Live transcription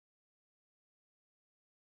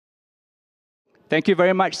Thank you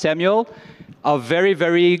very much, Samuel. A very,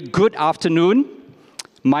 very good afternoon.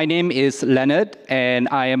 My name is Leonard, and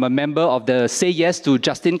I am a member of the Say Yes to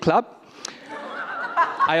Justin Club.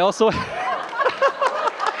 I also...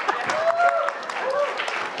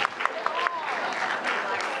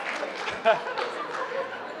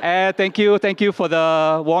 Thank you for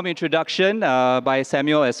the warm introduction by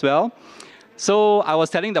Samuel as well. So I was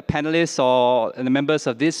telling the panelists or the members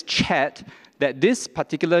of this chat that this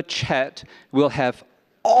particular chat will have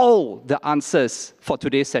all the answers for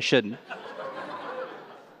today's session.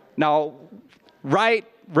 Now, right,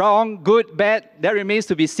 wrong, good, bad, that remains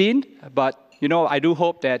to be seen, but I do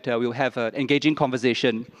hope that we'll have an engaging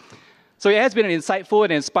conversation. So it has been an insightful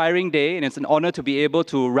and inspiring day, and it's an honor to be able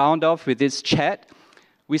to round off with this chat.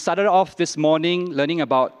 We started off this morning learning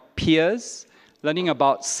about peers, learning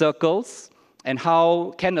about circles, and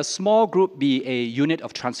how can a small group be a unit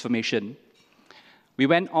of transformation. We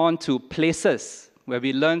went on to places, where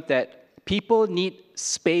we learned that people need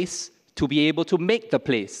space to be able to make the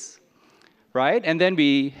place, right? And then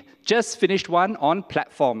we just finished one on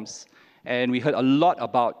platforms, and we heard a lot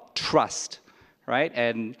about trust, right?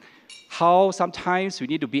 And how sometimes we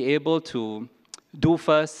need to be able to do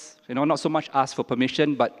first, not so much ask for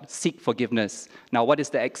permission, but seek forgiveness. Now, what is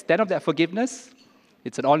the extent of that forgiveness?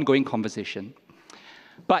 It's an ongoing conversation.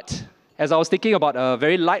 But as I was thinking about a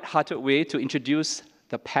very light-hearted way to introduce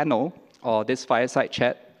the panel, or this fireside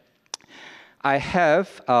chat, I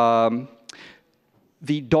have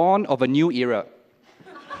the dawn of a new era.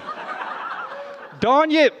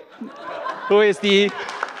 Dawn Yip, who is the...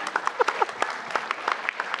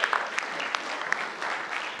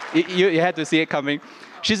 you had to see it coming.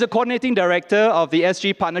 She's the coordinating director of the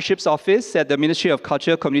SG Partnerships Office at the Ministry of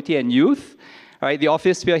Culture, Community and Youth. Right, the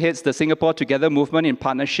office spearheads the Singapore Together movement in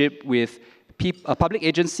partnership with public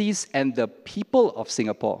agencies and the people of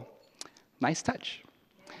Singapore. Nice touch.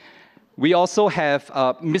 We also have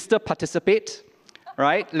Mr. Participate,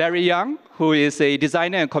 right? Larry Young, who is a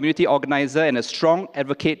designer and community organizer and a strong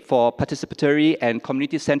advocate for participatory and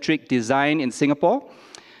community-centric design in Singapore.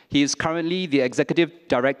 He is currently the executive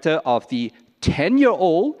director of the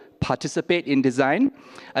 10-year-old Participate in Design,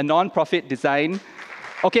 a non-profit design.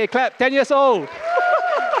 Okay, clap, 10 years old.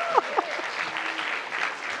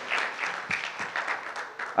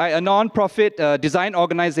 A non-profit design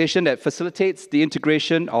organization that facilitates the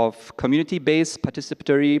integration of community-based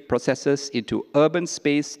participatory processes into urban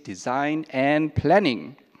space design and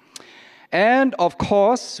planning. And of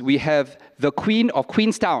course, we have the Queen of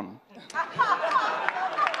Queenstown,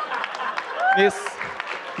 Miss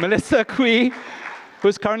Melissa Kui,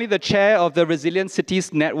 who's currently the chair of the Resilient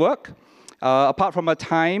Cities Network. Apart from her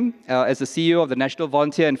time as the CEO of the National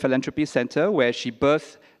Volunteer and Philanthropy Center, where she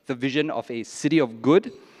birthed the vision of a city of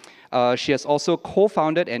good, she has also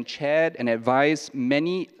co-founded and chaired and advised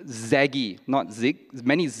many ZAGI, not ZIG,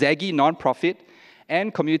 many ZAGI non-profit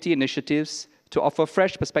and community initiatives to offer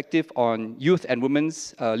fresh perspective on youth and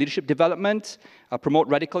women's leadership development, promote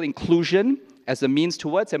radical inclusion as a means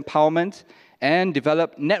towards empowerment, and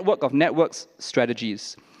develop network of networks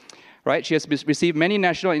strategies. Right? She has received many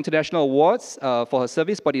national and international awards for her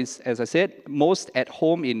service, but is, as I said, most at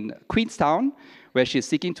home in Queenstown, where she is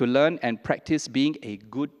seeking to learn and practice being a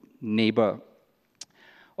good neighbor.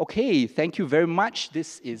 Okay, thank you very much.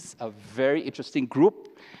 This is a very interesting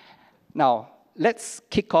group. Now, let's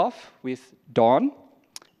kick off with Dawn.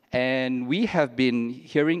 And we have been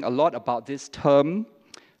hearing a lot about this term,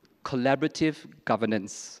 collaborative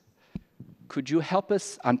governance. Could you help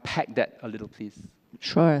us unpack that a little, please?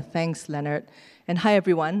 Sure, thanks, Leonard. And hi,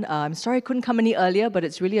 everyone. I'm sorry I couldn't come any earlier, but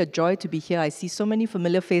it's really a joy to be here. I see so many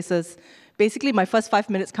familiar faces. Basically, my first 5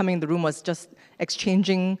 minutes coming in the room was just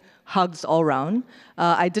exchanging hugs all around.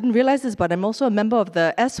 I didn't realize this, but I'm also a member of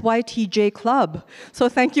the SYTJ Club. So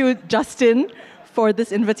thank you, Justin, for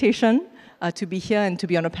this invitation to be here and to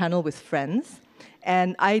be on a panel with friends.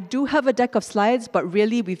 And I do have a deck of slides, but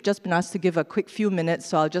really, we've just been asked to give a quick few minutes,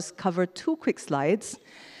 so I'll just cover 2 quick slides.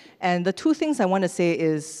 And the 2 things I want to say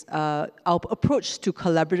is our approach to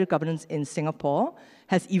collaborative governance in Singapore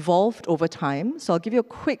has evolved over time. So I'll give you a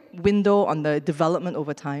quick window on the development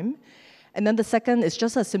over time. And then the second is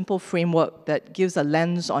just a simple framework that gives a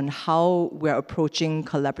lens on how we're approaching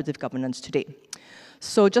collaborative governance today.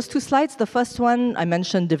 So just 2 slides. The first one, I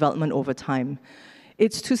mentioned development over time.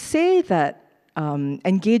 It's to say that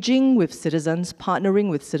engaging with citizens,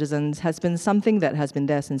 partnering with citizens has been something that has been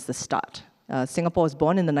there since the start. Singapore was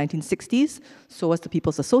born in the 1960s, so was the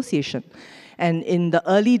People's Association. And in the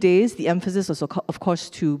early days, the emphasis was, of course,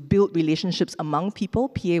 to build relationships among people.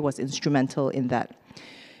 PA was instrumental in that.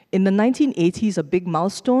 In the 1980s, a big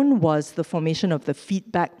milestone was the formation of the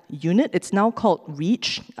feedback unit. It's now called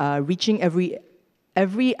REACH, reaching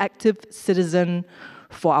every active citizen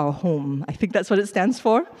for our home. I think that's what it stands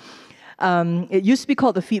for. It used to be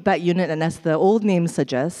called the feedback unit, and as the old name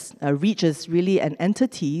suggests, REACH is really an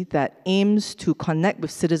entity that aims to connect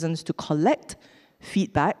with citizens to collect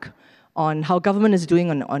feedback on how government is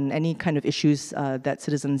doing on any kind of issues that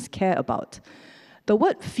citizens care about. The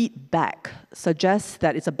word feedback suggests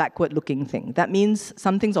that it's a backward-looking thing. That means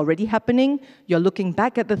something's already happening, you're looking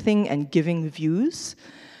back at the thing and giving views.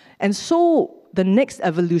 And so the next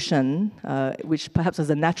evolution, which perhaps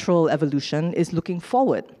is a natural evolution, is looking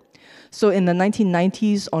forward. So in the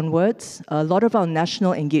 1990s onwards, a lot of our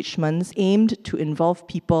national engagements aimed to involve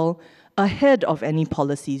people ahead of any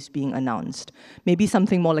policies being announced. Maybe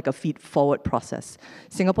something more like a feed-forward process.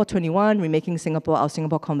 Singapore 21, Remaking Singapore, Our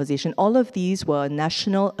Singapore Conversation, all of these were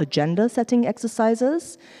national agenda-setting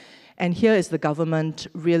exercises. And here is the government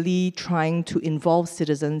really trying to involve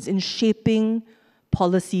citizens in shaping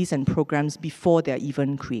policies and programs before they're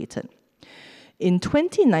even created. In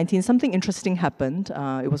 2019, something interesting happened.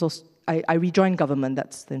 It was also, I rejoined government,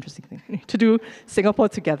 that's the interesting thing, to do Singapore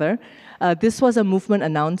Together. This was a movement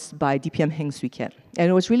announced by DPM Heng Swee Keat. And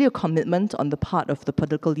it was really a commitment on the part of the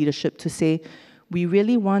political leadership to say, we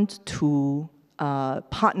really want to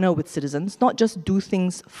partner with citizens, not just do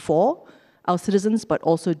things for our citizens, but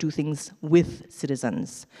also do things with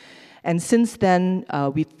citizens. And since then,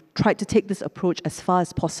 we've tried to take this approach as far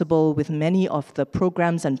as possible with many of the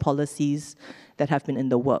programs and policies that have been in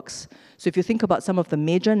the works. So if you think about some of the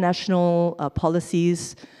major national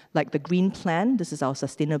policies, like the Green Plan, this is our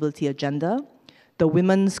sustainability agenda, the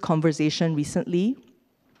Women's Conversation recently,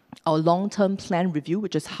 our long-term plan review,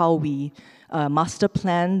 which is how we master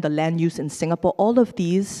plan the land use in Singapore, all of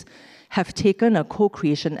these have taken a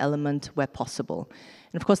co-creation element where possible.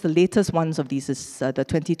 And of course, the latest ones of these is the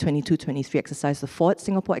 2022-23 exercise, the Forward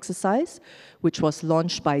Singapore exercise, which was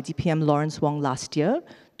launched by DPM Lawrence Wong last year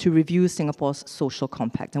to review Singapore's social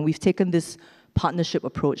compact. And we've taken this partnership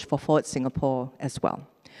approach for Forward Singapore as well.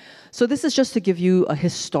 So this is just to give you a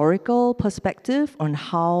historical perspective on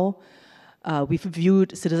how we've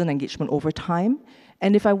viewed citizen engagement over time.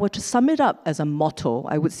 And if I were to sum it up as a motto,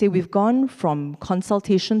 I would say we've gone from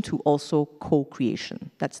consultation to also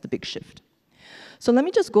co-creation. That's the big shift. So let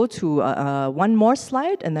me just go to one more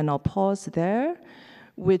slide, and then I'll pause there,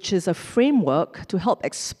 which is a framework to help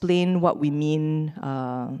explain what we mean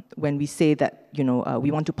when we say that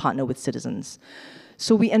we want to partner with citizens.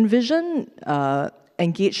 So we envision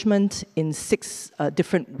engagement in 6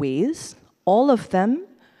 different ways. All of them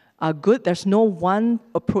are good. There's no one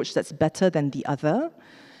approach that's better than the other.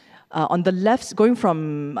 On the left, going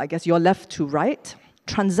from, I guess, your left to right,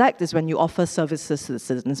 transact is when you offer services to the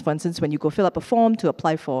citizens. For instance, when you go fill up a form to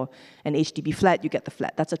apply for an HDB flat, you get the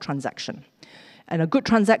flat. That's a transaction. And a good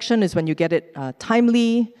transaction is when you get it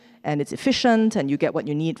timely, and it's efficient, and you get what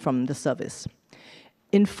you need from the service.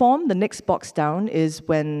 Inform, the next box down, is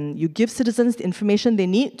when you give citizens the information they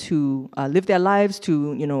need to live their lives,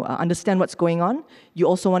 to understand what's going on. You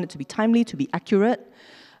also want it to be timely, to be accurate,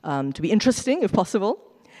 to be interesting, if possible.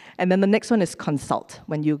 And then the next one is consult.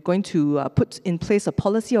 When you're going to put in place a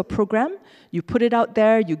policy or program, you put it out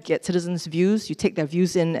there, you get citizens' views, you take their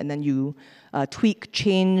views in, and then you tweak,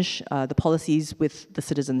 change the policies with the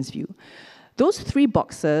citizens' view. Those 3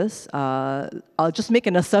 boxes, I'll just make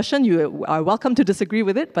an assertion. You are welcome to disagree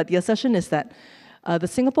with it, but the assertion is that the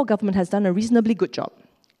Singapore government has done a reasonably good job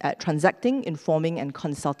at transacting, informing, and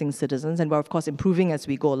consulting citizens, and we're, of course, improving as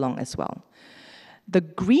we go along as well. The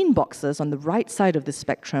green boxes on the right side of the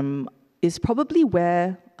spectrum is probably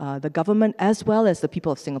where the government, as well as the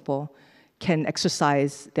people of Singapore, can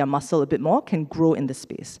exercise their muscle a bit more, can grow in this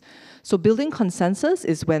space. So building consensus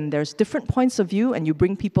is when there's different points of view and you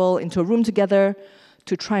bring people into a room together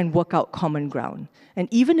to try and work out common ground. And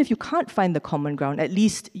even if you can't find the common ground, at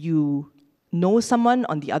least you know someone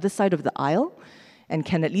on the other side of the aisle and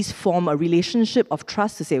can at least form a relationship of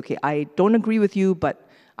trust to say, okay, I don't agree with you, but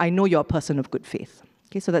I know you're a person of good faith.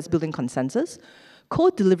 Okay, so that's building consensus.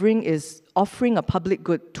 Co-delivering is offering a public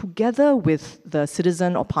good together with the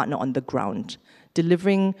citizen or partner on the ground.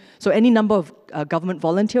 Delivering, so any number of government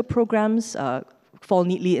volunteer programs fall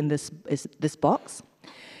neatly in this box.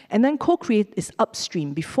 And then co-create is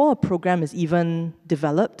upstream, before a program is even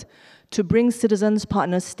developed, to bring citizens,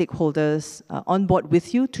 partners, stakeholders on board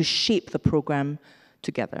with you to shape the program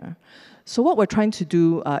together. So what we're trying to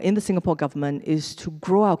do in the Singapore government is to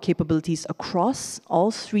grow our capabilities across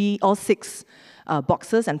all 6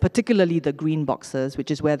 boxes, and particularly the green boxes,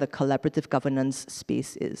 which is where the collaborative governance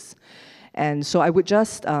space is. And so I would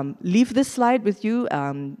just leave this slide with you.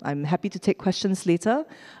 I'm happy to take questions later.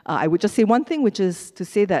 I would just say one thing, which is to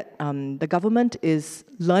say that the government is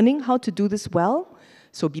learning how to do this well,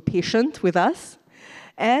 so be patient with us.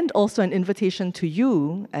 And also an invitation to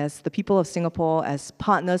you, as the people of Singapore, as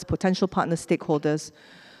partners, potential partners, stakeholders,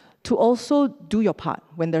 to also do your part.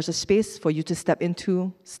 When there's a space for you to step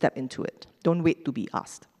into it. Don't wait to be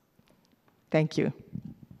asked. Thank you.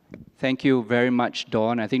 Thank you very much,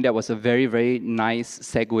 Dawn. I think that was a very, very nice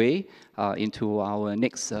segue into our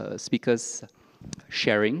next speaker's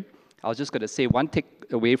sharing. I was just going to say one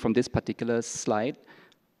takeaway from this particular slide.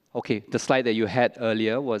 Okay, the slide that you had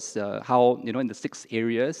earlier was how, in the 6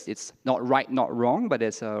 areas, it's not right, not wrong, but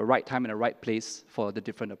there's a right time and a right place for the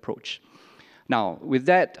different approach. Now, with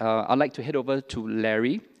that, I'd like to head over to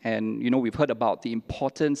Larry. And, we've heard about the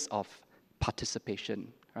importance of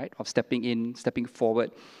participation, right? Of stepping in, stepping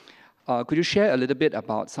forward. Could you share a little bit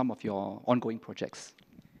about some of your ongoing projects?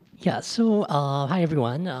 Yeah, so hi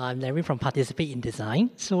everyone, I'm Larry from Participate in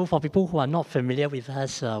Design. So for people who are not familiar with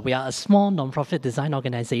us, we are a small non-profit design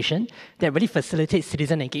organization that really facilitates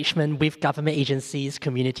citizen engagement with government agencies,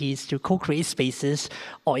 communities to co-create spaces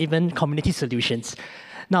or even community solutions.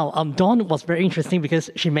 Now, Dawn was very interesting because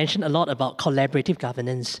she mentioned a lot about collaborative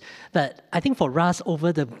governance. But I think for us,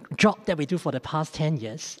 over the job that we do for the past 10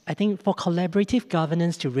 years, I think for collaborative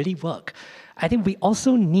governance to really work, I think we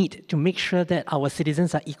also need to make sure that our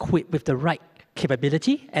citizens are equipped with the right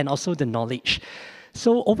capability and also the knowledge.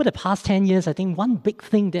 So over the past 10 years, I think one big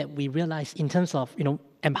thing that we realized in terms of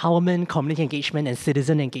empowerment, community engagement, and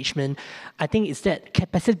citizen engagement, I think is that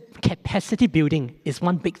capacity building is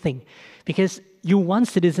one big thing. Because you want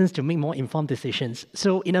citizens to make more informed decisions.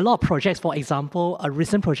 So in a lot of projects, for example, a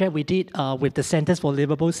recent project we did with the Centers for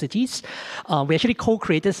Livable Cities, we actually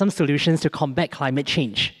co-created some solutions to combat climate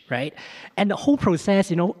change, right? And the whole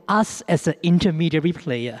process, us as an intermediary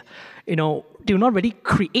player, do not really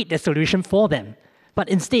create the solution for them. But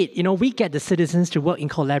instead, we get the citizens to work in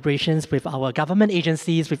collaborations with our government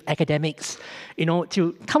agencies, with academics,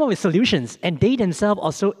 to come up with solutions. And they themselves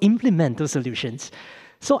also implement those solutions.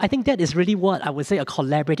 So I think that is really what I would say a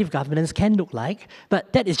collaborative governance can look like.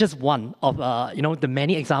 But that is just one of the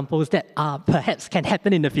many examples that perhaps can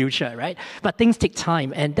happen in the future, right? But things take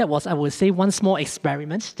time, and that was, I would say, one small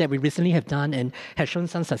experiment that we recently have done and has shown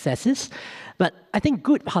some successes. But I think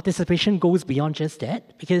good participation goes beyond just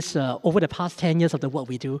that, because over the past 10 years of the work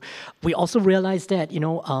we do, we also realized that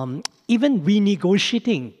even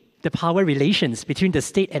renegotiating the power relations between the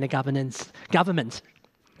state and the government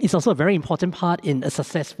is also a very important part in a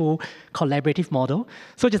successful collaborative model.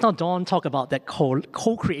 So just now Dawn talked about that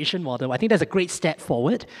co-creation model. I think that's a great step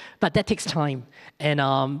forward, but that takes time. And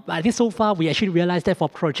I think so far we actually realized that for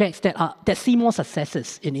projects that see more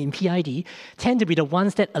successes in PID tend to be the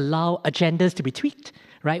ones that allow agendas to be tweaked,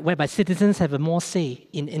 right? Whereby citizens have a more say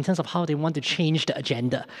in terms of how they want to change the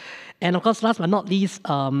agenda. And of course, last but not least,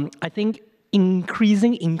 I think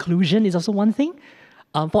increasing inclusion is also one thing.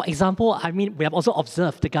 For example, we have also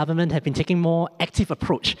observed the government have been taking more active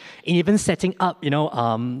approach in even setting up,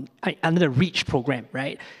 under the REACH program,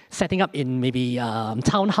 right? Setting up in maybe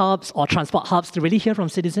town hubs or transport hubs to really hear from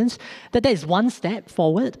citizens. That is one step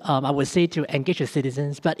forward, I would say, to engage with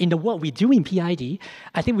citizens. But in the work we do in PID,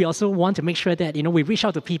 I think we also want to make sure that, we reach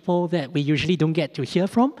out to people that we usually don't get to hear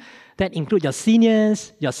from. That include your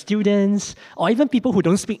seniors, your students, or even people who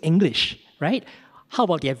don't speak English, right? How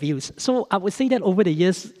about their views? So I would say that over the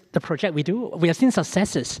years, the project we do, we have seen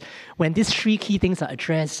successes when these 3 key things are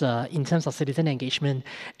addressed in terms of citizen engagement.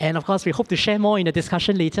 And of course, we hope to share more in the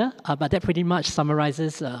discussion later, but that pretty much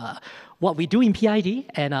summarizes what we do in PID,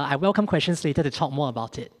 and I welcome questions later to talk more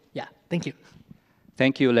about it. Yeah, thank you.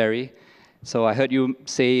 Thank you, Larry. So I heard you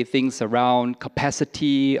say things around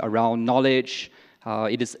capacity, around knowledge.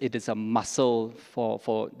 It is a muscle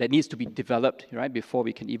for that needs to be developed, right, before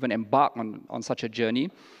we can even embark on such a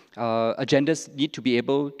journey. Agendas need to be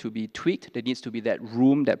able to be tweaked. There needs to be that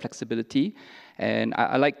room, that flexibility. And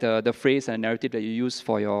I like the phrase and narrative that you use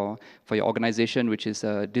for your organization, which is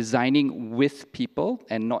designing with people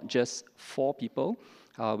and not just for people.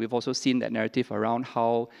 We've also seen that narrative around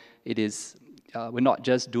how it is we're not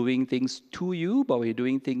just doing things to you, but we're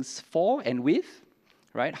doing things for and with.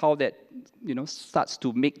 Right, how that starts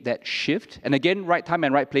to make that shift, and again, right time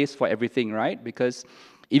and right place for everything, right? Because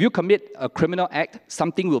if you commit a criminal act,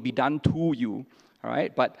 something will be done to you, all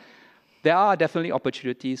right? But there are definitely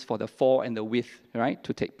opportunities for the for and the with, right,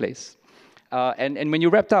 to take place. And when you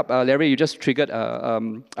wrapped up, Larry, you just triggered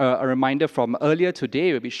a reminder from earlier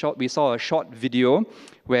today. Where we saw a short video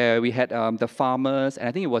where we had the farmers, and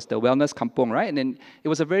I think it was the wellness kampong, right? And then it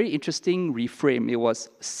was a very interesting reframe. It was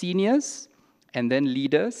seniors, and then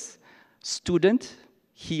leaders, student,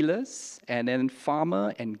 healers, and then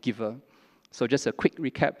farmer and giver. So just a quick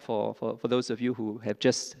recap for those of you who have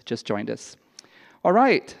just joined us. All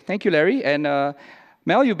right, thank you, Larry. And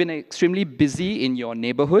Mel, you've been extremely busy in your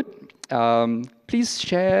neighborhood. Please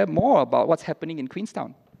share more about what's happening in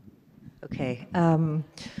Queenstown. Okay,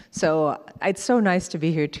 so it's so nice to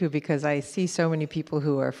be here too, because I see so many people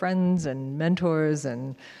who are friends and mentors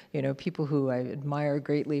and, you know, people who I admire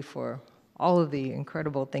greatly for all of the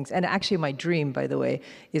incredible things. And actually my dream, by the way,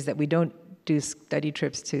 is that we don't do study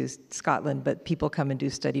trips to Scotland, but people come and do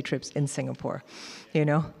study trips in Singapore, you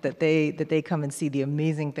know, that they come and see the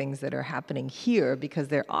amazing things that are happening here, because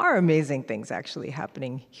there are amazing things actually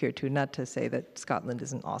happening here too. Not to say that Scotland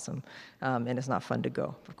isn't awesome and it's not fun to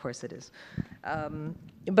go. Of course it is.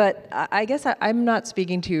 But I guess I'm not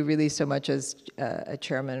speaking to you really so much as a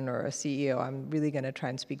chairman or a CEO. I'm really going to try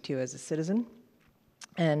and speak to you as a citizen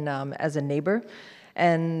and as a neighbor.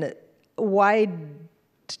 And why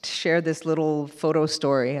share this little photo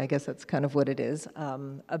story, I guess that's kind of what it is,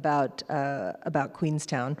 about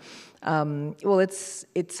Queenstown. Well,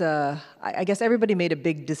 I guess everybody made a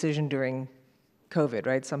big decision during COVID,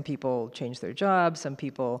 right? Some people changed their jobs, some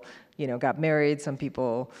people, you know, got married, some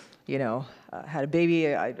people, you know, had a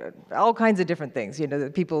baby, all kinds of different things, you know,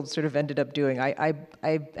 that people sort of ended up doing. I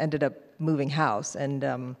ended up moving house,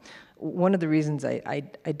 and one of the reasons I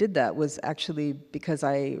did that was actually because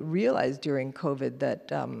I realized during COVID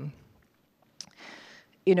that,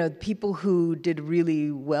 you know, people who did really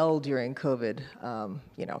well during COVID,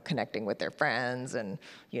 you know, connecting with their friends and,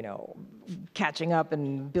 you know, catching up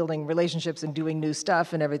and building relationships and doing new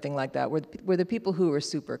stuff and everything like that were the people who were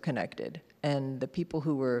super connected. And the people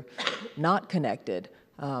who were not connected,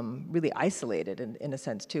 really isolated in a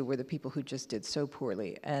sense too, were the people who just did so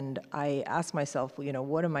poorly. And I asked myself, you know,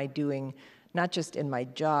 what am I doing, not just in my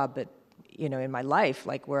job, but, you know, in my life,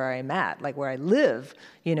 like where I'm at, like where I live,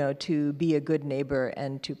 you know, to be a good neighbor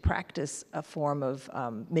and to practice a form of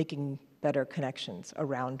making better connections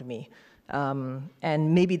around me.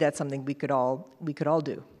 And maybe that's something we could all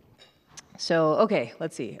do. So, okay,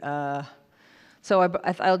 let's see. So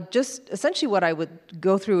I'll just, essentially what I would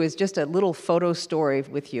go through is just a little photo story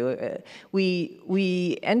with you.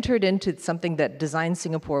 We entered into something that Design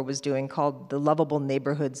Singapore was doing called the Lovable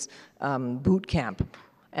Neighborhoods Boot Camp.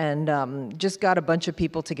 And just got a bunch of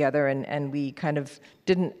people together, and we kind of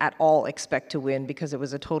didn't at all expect to win because it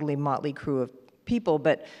was a totally motley crew of people,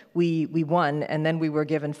 but we won, and then we were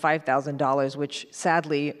given $5,000, which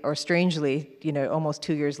sadly or strangely, you know, almost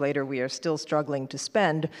 2 years later, we are still struggling to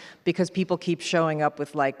spend because people keep showing up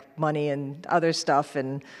with like money and other stuff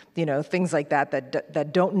and, you know, things like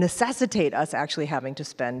that don't necessitate us actually having to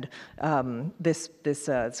spend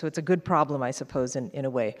so it's a good problem, I suppose, in a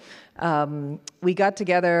way. We got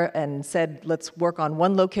together and said, let's work on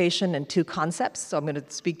one location and two concepts. So I'm going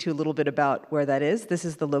to speak to you a little bit about where that is. This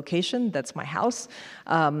is the location. That's my house.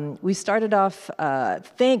 We started off,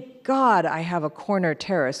 thank God I have a corner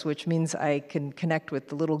terrace, which means I can connect with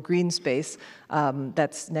the little green space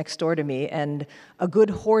that's next door to me. And a good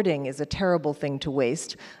hoarding is a terrible thing to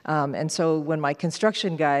waste. And so when my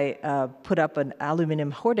construction guy put up an aluminum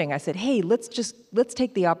hoarding, I said, hey, let's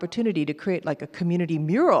take the opportunity to create like a community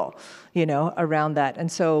mural, you know, around that.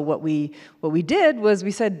 And so what we did was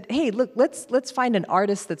we said, hey, look, let's find an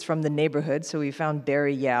artist that's from the neighborhood. So we found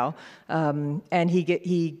Barry Yao, and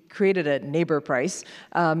he created a neighbor price.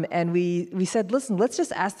 And we said, listen, let's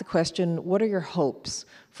just ask the question, what are your hopes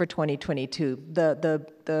for 2022?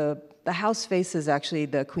 The house faces actually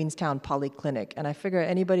the Queenstown Polyclinic, and I figure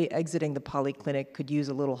anybody exiting the Polyclinic could use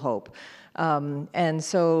a little hope. And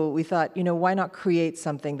so we thought, you know, why not create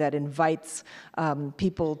something that invites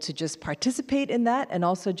people to just participate in that and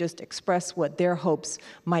also just express what their hopes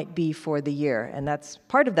might be for the year. And that's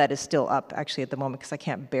part of that is still up actually at the moment because I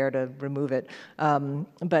can't bear to remove it.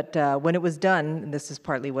 But when it was done, and this is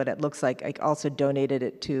partly what it looks like, I also donated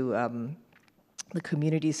it to the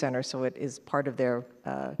community center, so it is part of their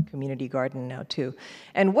community garden now too.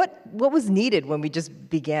 And what was needed when we just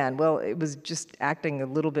began? Well, it was just acting a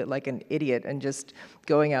little bit like an idiot and just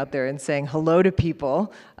going out there and saying hello to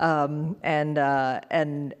people, and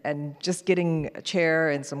just getting a chair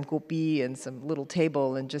and some kopi and some little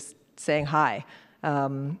table and just saying hi.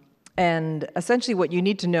 And essentially what you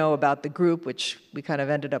need to know about the group, which we kind of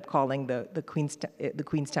ended up calling the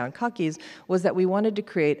Queenstown Cockies, was that we wanted to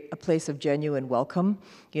create a place of genuine welcome,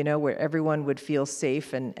 where everyone would feel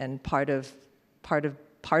safe and part of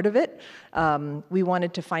it. We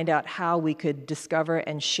wanted to find out how we could discover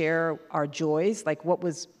and share our joys, like what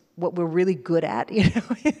we're really good at,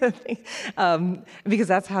 because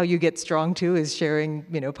that's how you get strong too, is sharing,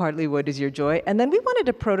 partly what is your joy. And then we wanted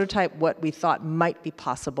to prototype what we thought might be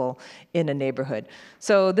possible in a neighborhood.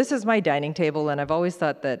 So this is my dining table, and I've always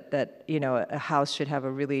thought that a house should have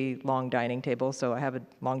a really long dining table, so I have a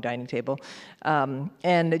long dining table.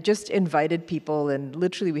 And just invited people, and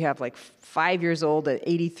literally we have like 5 years old to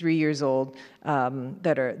 83 years old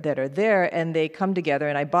that are there, and they come together,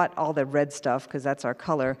 and I bought all the red stuff because that's our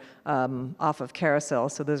color off of Carousel.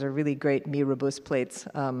 So those are really great Mi Robust plates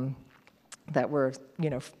that were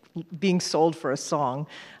being sold for a song,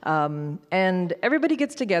 and everybody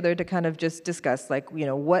gets together to kind of just discuss, like,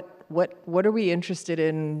 what are we interested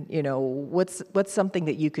in, what's something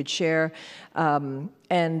that you could share,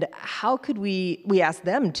 and how could we ask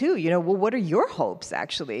them too, well, what are your hopes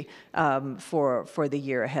actually for the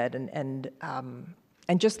year ahead, and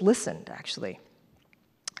just listened actually.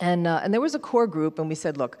 And there was a core group, and we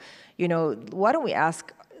said, look, why don't we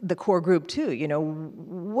ask the core group too,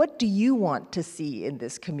 what do you want to see in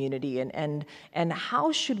this community, and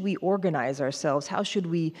how should we organize ourselves? How should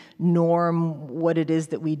we norm what it is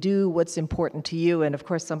that we do? What's important to you? And of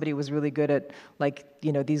course, somebody was really good at, like,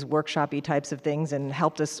 these workshop-y types of things, and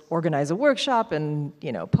helped us organize a workshop and,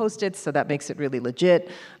 Post-its, so that makes it really legit.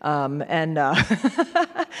 And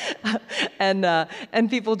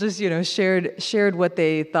people just, shared what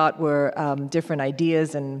they thought were different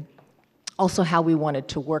ideas, and also how we wanted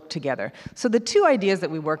to work together. So the two ideas that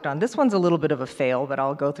we worked on, this one's a little bit of a fail, but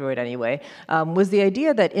I'll go through it anyway, was the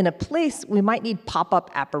idea that in a place we might need pop-up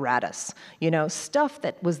apparatus, stuff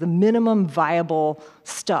that was the minimum viable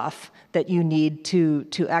stuff that you need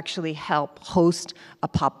to actually help host a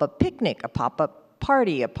pop-up picnic, a pop-up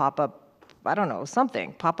party, a pop-up, I don't know,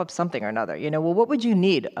 pop-up something or another. Well, what would you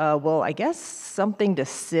need? Well, I guess something to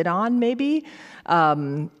sit on, maybe,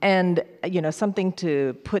 and something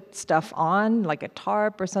to put stuff on, like a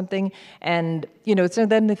tarp or something. And so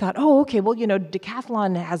then they thought, oh, okay, well,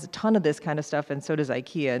 Decathlon has a ton of this kind of stuff, and so does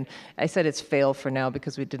IKEA. And I said it's fail for now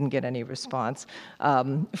because we didn't get any response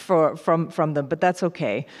from them, but that's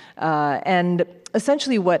okay. And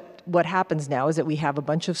essentially what happens now is that we have a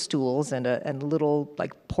bunch of stools and little,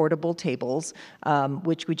 like, portable tables,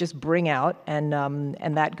 which we just bring out, and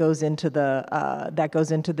that goes into the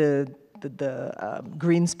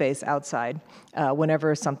green space outside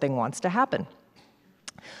whenever something wants to happen.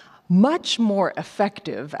 Much more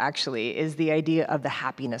effective, actually, is the idea of the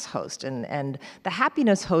happiness host. And the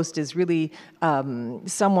happiness host is really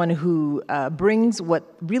someone who brings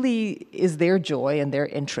what really is their joy and their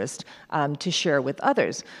interest to share with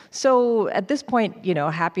others. So at this point,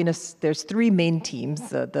 happiness, there's three main teams,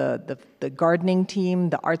 the gardening team,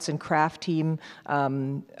 the arts and craft team,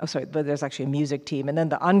 but there's actually a music team, and then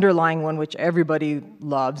the underlying one, which everybody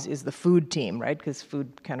loves, is the food team, right? Because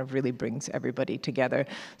food kind of really brings everybody together.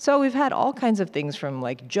 So we've had all kinds of things, from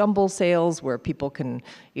like jumble sales where people can,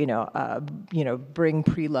 bring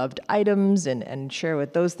pre-loved items and share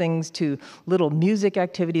with those things, to little music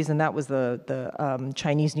activities, and that was the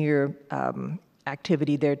Chinese New Year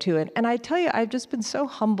activity there too. And I tell you, I've just been so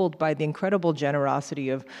humbled by the incredible generosity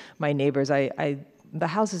of my neighbors. The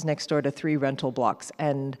house is next door to 3 rental blocks,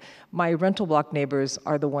 and my rental block neighbors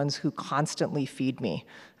are the ones who constantly feed me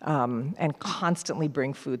and constantly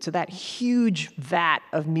bring food. So that huge vat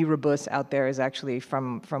of Mi Robust out there is actually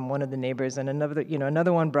from one of the neighbors, and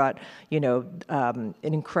another one brought an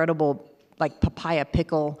incredible, like, papaya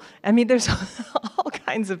pickle. I mean, there's all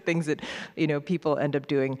kinds of things that people end up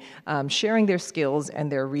doing, sharing their skills and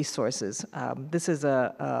their resources. This is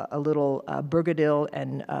a little bergadil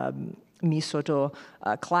and misoto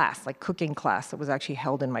class, like cooking class, that was actually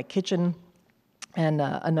held in my kitchen. And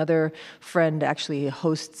another friend actually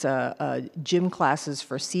hosts gym classes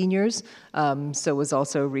for seniors, so was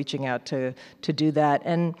also reaching out to do that.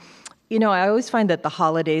 And I always find that the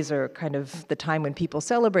holidays are kind of the time when people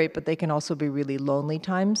celebrate, but they can also be really lonely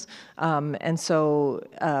times. And so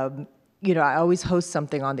I always host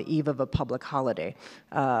something on the eve of a public holiday,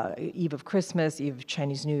 eve of Christmas, eve of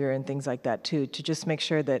Chinese New Year, and things like that too, to just make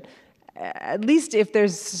sure that at least if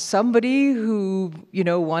there's somebody who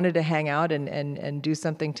wanted to hang out and do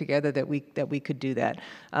something together, that we could do that.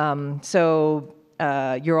 So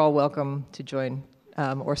you're all welcome to join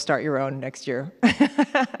or start your own next year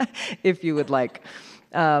if you would like.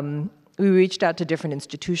 we reached out to different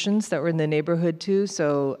institutions that were in the neighborhood too.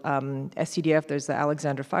 So SCDF, there's the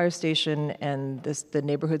Alexander Fire Station and the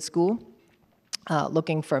neighborhood school.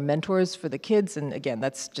 Looking for mentors for the kids, and again,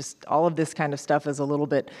 that's just all of this kind of stuff is a little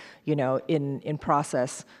bit, in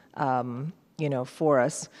process, for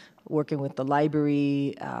us. Working with the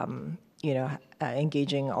library,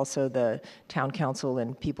 engaging also the town council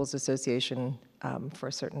and people's association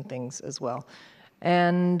for certain things as well,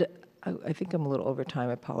 and. I think I'm a little over time,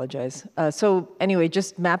 I apologize. So anyway,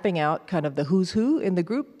 just mapping out kind of the who's who in the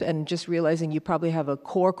group and just realizing you probably have a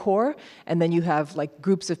core, and then you have like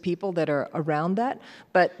groups of people that are around that.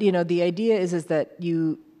 But, the idea is that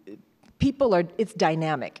it's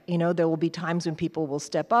dynamic. There will be times when people will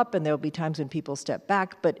step up and there will be times when people step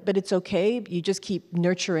back, but it's okay. You just keep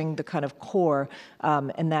nurturing the kind of core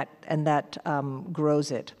and that grows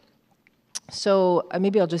it. So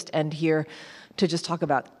maybe I'll just end here to just talk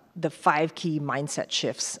about the 5 key mindset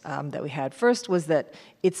shifts that we had. First was that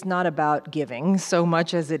it's not about giving so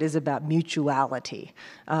much as it is about mutuality,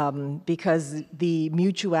 because the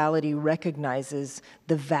mutuality recognizes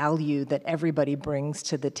the value that everybody brings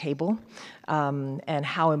to the table and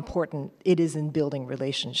how important it is in building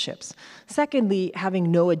relationships. Secondly,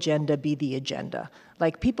 having no agenda be the agenda.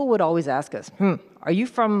 Like people would always ask us, are you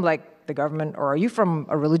from like the government, or are you from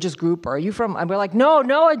a religious group, or are you from, and we're like,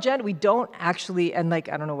 no agenda. We don't actually, and like,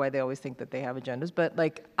 I don't know why they always think that they have agendas, but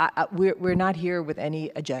like, we're not here with any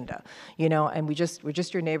agenda, and we're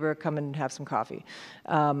just your neighbor, come and have some coffee.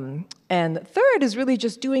 And third is really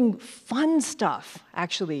just doing fun stuff,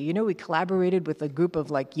 actually. We collaborated with a group of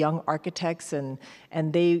like young architects, and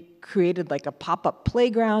they created like a pop-up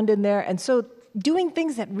playground in there, and so doing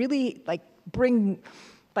things that really like bring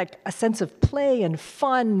like a sense of play and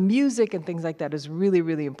fun, music and things like that is really,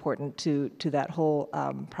 really important to that whole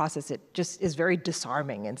process. It just is very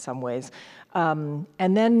disarming in some ways. And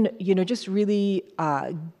then, just really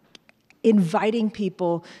inviting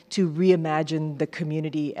people to reimagine the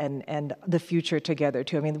community and the future together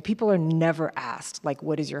too. I mean, people are never asked, like,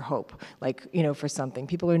 what is your hope? Like, for something.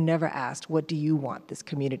 People are never asked, what do you want this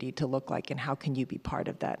community to look like and how can you be part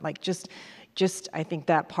of that? Like, just I think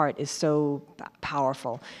that part is so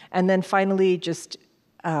powerful. And then finally, just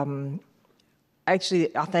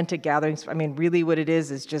actually authentic gatherings. I mean, really what it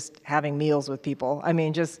is just having meals with people. I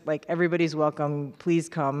mean, just like everybody's welcome, please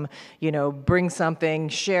come, bring something,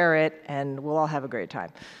 share it, and we'll all have a great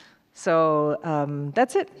time. So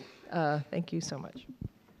that's it. Thank you so much.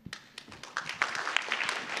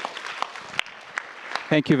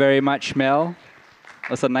 Thank you very much, Mel.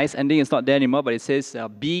 It's a nice ending. It's not there anymore, but it says,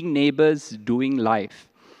 being neighbors, doing life.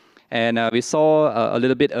 And we saw a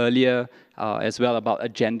little bit earlier as well about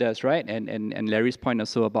agendas, right? And Larry's point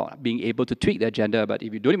also about being able to tweak the agenda. But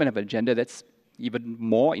if you don't even have an agenda, that's even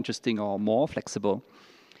more interesting or more flexible.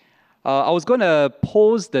 I was going to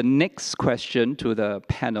pose the next question to the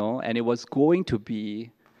panel, and it was going to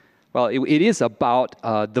be, well, it is about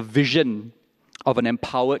the vision of an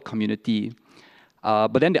empowered community.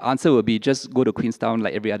 But then the answer will be just go to Queenstown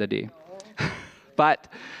like every other day. But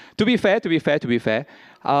to be fair,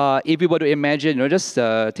 if we were to imagine, just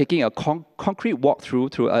taking a concrete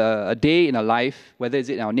walkthrough through a day in a life, whether it's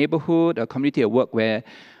in our neighborhood, a community at work, where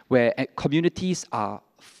communities are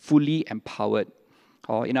fully empowered,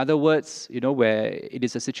 or in other words, where it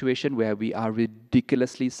is a situation where we are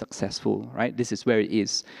ridiculously successful, right? This is where it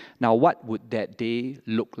is. Now, what would that day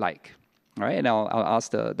look like? All right, and I'll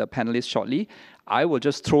ask the panelists shortly. I will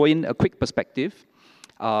just throw in a quick perspective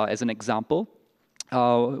as an example.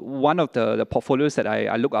 One of the portfolios that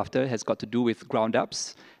I look after has got to do with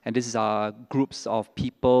ground-ups, and this is groups of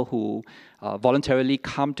people who voluntarily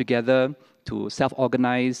come together to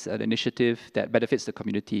self-organize an initiative that benefits the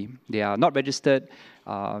community. They are not registered,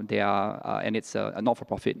 and it's a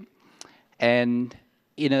not-for-profit. And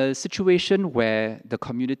in a situation where the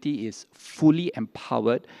community is fully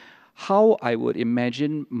empowered, how I would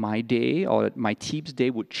imagine my day or my team's day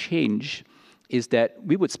would change is that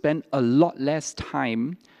we would spend a lot less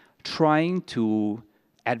time trying to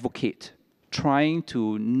advocate, trying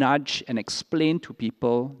to nudge and explain to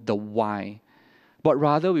people the why, but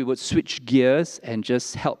rather we would switch gears and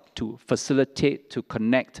just help to facilitate, to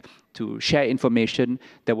connect, to share information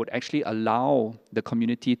that would actually allow the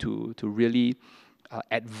community to really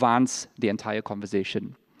advance the entire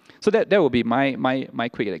conversation. So that would be my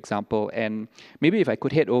quick example. And maybe if I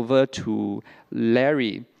could head over to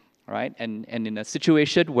Larry, right? And in a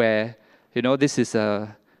situation where, this is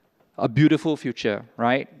a beautiful future,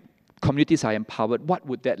 right? Communities are empowered. What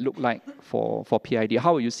would that look like for PID?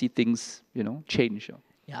 How will you see things, change?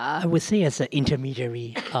 Yeah, I would say as an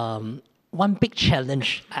intermediary, one big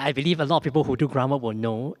challenge, I believe a lot of people who do groundwork will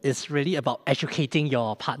know, is really about educating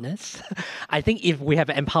your partners. I think if we have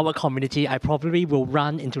an empowered community, I probably will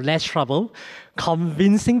run into less trouble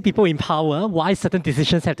convincing people in power why certain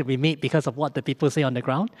decisions have to be made because of what the people say on the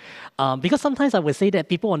ground. Because sometimes I would say that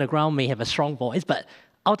people on the ground may have a strong voice, but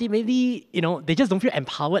ultimately, they just don't feel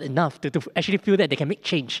empowered enough to actually feel that they can make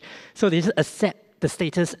change. So they just accept the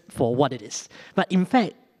status for what it is. But in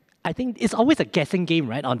fact, I think it's always a guessing game,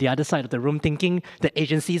 right, on the other side of the room, thinking that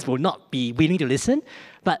agencies will not be willing to listen,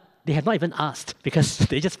 but they have not even asked because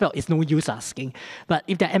they just felt it's no use asking. But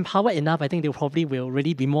if they're empowered enough, I think they probably will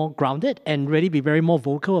really be more grounded and really be very more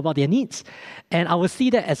vocal about their needs. And I will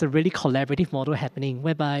see that as a really collaborative model happening,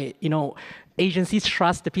 whereby, agencies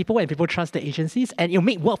trust the people and people trust the agencies. And it'll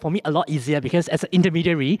make work for me a lot easier because as an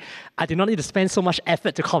intermediary, I do not need to spend so much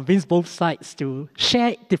effort to convince both sides to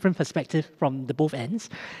share different perspectives from the both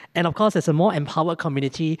ends. And of course, as a more empowered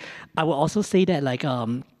community, I will also say that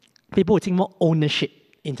people will take more ownership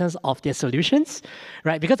in terms of their solutions,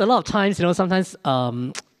 right? Because a lot of times, sometimes,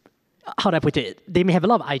 how do I put it? They may have a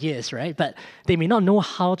lot of ideas, right? But they may not know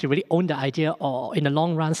how to really own the idea or in the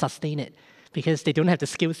long run sustain it because they don't have the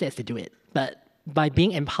skill sets to do it. But by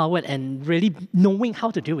being empowered and really knowing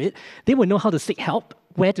how to do it, they will know how to seek help,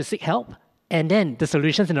 where to seek help, and then the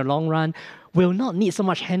solutions in the long run will not need so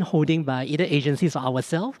much hand-holding by either agencies or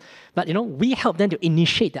ourselves, but we help them to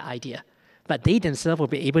initiate the idea. But they themselves will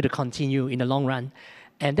be able to continue in the long run.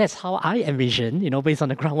 And that's how I envision, based on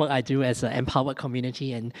the groundwork I do as an empowered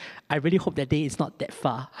community. And I really hope that day is not that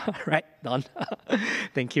far. Right, Don?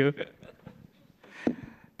 Thank you.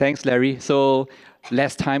 Thanks, Larry. So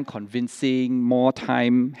less time convincing, more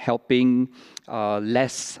time helping,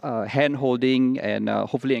 less hand-holding, and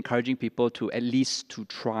hopefully encouraging people to at least to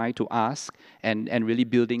try to ask and really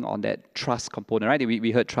building on that trust component, right?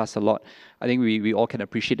 We heard trust a lot. I think we all can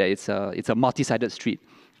appreciate that it's a multi-sided street,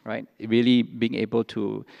 right? Really being able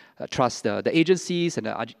to trust the agencies and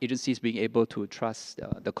the agencies being able to trust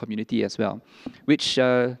the community as well, which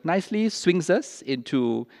nicely swings us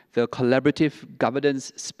into the collaborative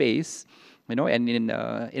governance space, and in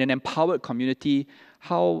an empowered community,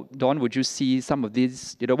 how, Dawn, would you see some of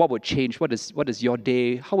these, what would change? What is your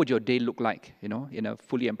day, how would your day look like, in a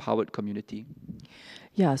fully empowered community?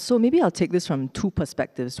 Yeah, so maybe I'll take this from two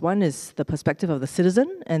perspectives. One is the perspective of the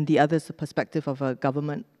citizen, and the other is the perspective of a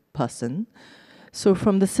government person. So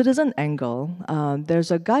from the citizen angle,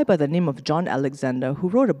 there's a guy by the name of John Alexander who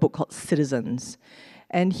wrote a book called Citizens.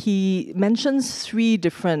 And he mentions three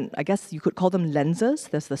different, I guess you could call them lenses.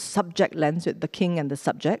 There's the subject lens with the king and the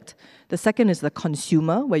subject. The second is the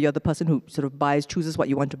consumer, where you're the person who sort of chooses what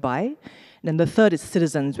you want to buy. And then the third is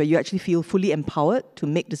citizens, where you actually feel fully empowered to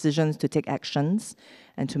make decisions, to take actions,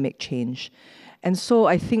 and to make change. And so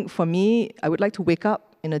I think for me, I would like to wake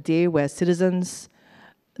up in a day where citizens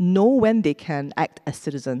know when they can act as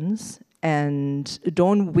citizens and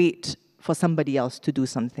don't wait for somebody else to do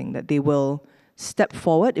something, that they will step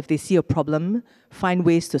forward if they see a problem, find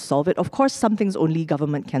ways to solve it. Of course, some things only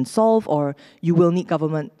government can solve, or you will need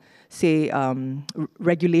government, say,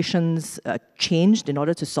 regulations changed in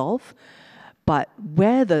order to solve. But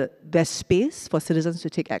where there's space for citizens to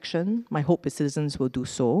take action, my hope is citizens will do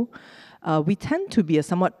so. We tend to be a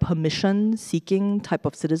somewhat permission-seeking type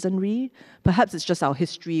of citizenry. Perhaps it's just our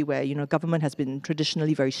history where government has been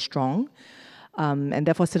traditionally very strong. And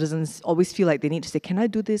therefore, citizens always feel like they need to say, can I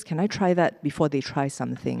do this? Can I try that? Before they try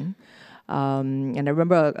something. And I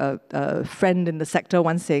remember a friend in the sector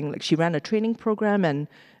once saying, she ran a training program and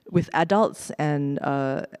with adults, and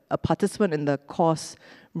a participant in the course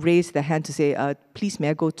raised their hand to say, please, may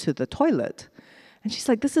I go to the toilet? And she's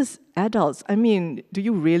like, this is adults. I mean, do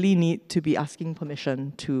you really need to be asking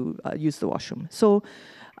permission to use the washroom? So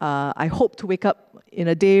I hope to wake up in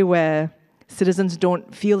a day where citizens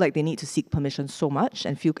don't feel like they need to seek permission so much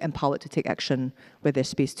and feel empowered to take action where there's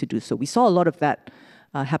space to do so. We saw a lot of that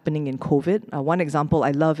happening in COVID. One example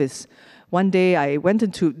I love is one day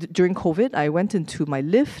during COVID, I went into my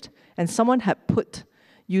lift and someone had put,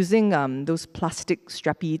 using those plastic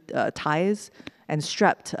strappy ties and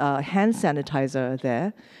strapped hand sanitizer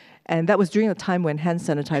there. And that was during a time when hand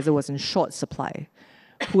sanitizer was in short supply.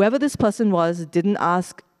 Whoever this person was didn't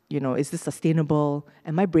ask, is this sustainable?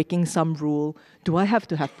 Am I breaking some rule? Do I have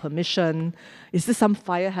to have permission? Is this some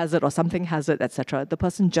fire hazard or something hazard, etc.? The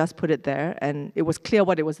person just put it there, and it was clear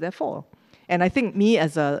what it was there for. And I think me,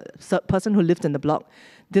 as a person who lived in the block,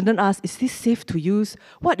 didn't ask, is this safe to use?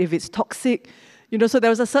 What if it's toxic? So there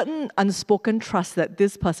was a certain unspoken trust that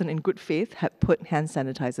this person in good faith had put hand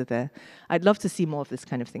sanitizer there. I'd love to see more of this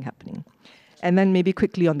kind of thing happening. And then maybe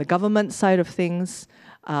quickly on the government side of things,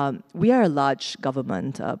 we are a large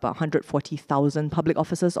government, about 140,000 public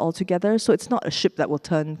officers altogether, so it's not a ship that will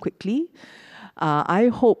turn quickly. I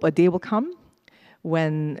hope a day will come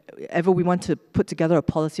whenever we want to put together a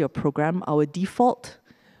policy or program, our default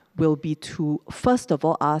will be to, first of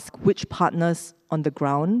all, ask which partners on the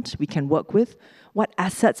ground we can work with, what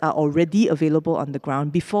assets are already available on the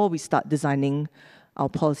ground before we start designing our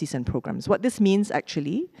policies and programs. What this means,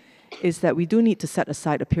 actually, is that we do need to set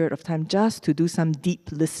aside a period of time just to do some deep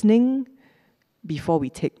listening before we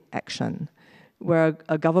take action. We're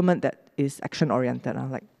a government that is action-oriented,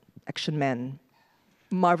 like Action Man,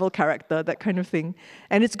 Marvel character, that kind of thing.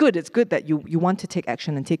 And it's good that you want to take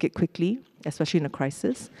action and take it quickly, especially in a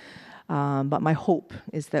crisis. But my hope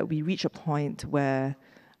is that we reach a point where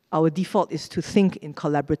our default is to think in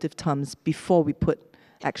collaborative terms before we put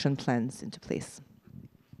action plans into place.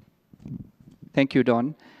 Thank you,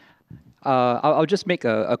 Dawn. I'll just make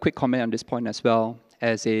a quick comment on this point as well,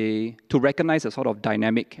 to recognize a sort of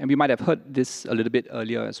dynamic, and we might have heard this a little bit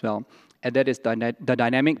earlier as well, and that is the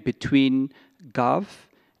dynamic between Gov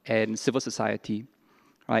and civil society,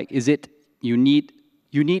 right? Is it you need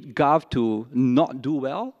Gov to not do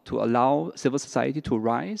well to allow civil society to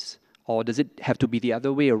rise, or does it have to be the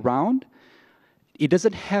other way around? It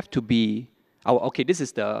doesn't have to be. Okay, this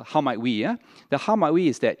is the how might we, yeah? The how might we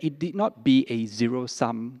is that it did not be a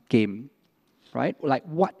zero-sum game, right? Like,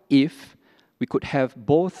 what if we could have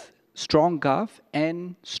both strong Gov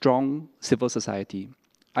and strong civil society?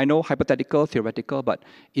 I know hypothetical, theoretical, but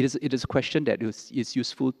it is a question that is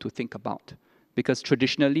useful to think about, because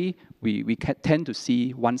traditionally, we tend to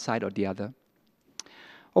see one side or the other.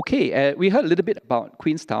 Okay, we heard a little bit about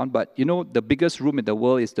Queenstown, but the biggest room in the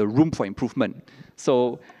world is the room for improvement.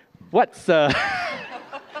 So what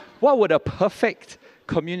would a perfect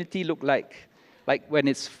community look like when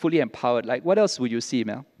it's fully empowered? Like, what else would you see,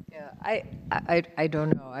 Mel? Yeah, I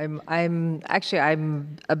don't know.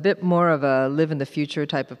 I'm a bit more of a live in the future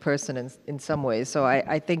type of person in some ways. So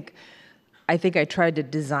I think I tried to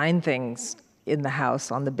design things in the house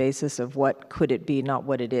on the basis of what could it be, not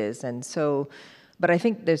what it is. And so, but I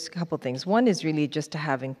think there's a couple things. One is really just to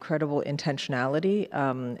have incredible intentionality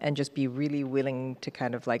and just be really willing to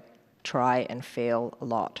kind of like try and fail a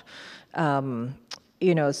lot.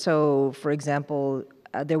 So for example,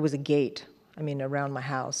 there was a gate, around my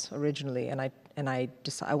house originally, and I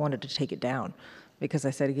wanted to take it down because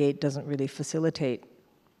I said a gate doesn't really facilitate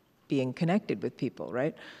being connected with people,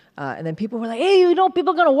 right? And then people were like, hey,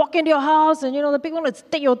 people are gonna walk into your house, and the people gonna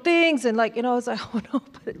take your things, and it's like, oh no,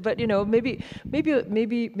 but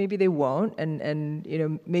maybe they won't,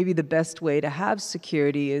 and maybe the best way to have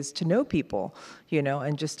security is to know people,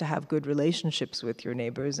 and just to have good relationships with your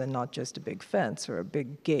neighbors, and not just a big fence or a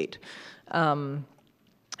big gate.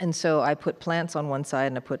 And so I put plants on one side,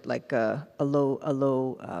 and I put like a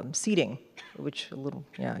low seating, which a little,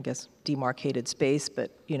 I guess, demarcated space,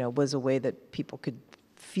 but was a way that people could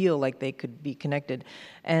feel like they could be connected.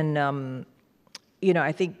 And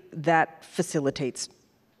I think that facilitates.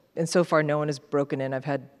 And so far, no one has broken in. I've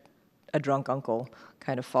had a drunk uncle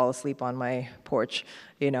kind of fall asleep on my porch,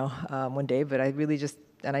 one day. But I really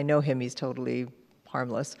and I know him. He's totally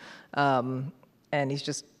harmless, and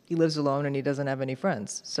he lives alone and he doesn't have any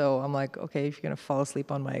friends. So I'm like, okay, if you're gonna fall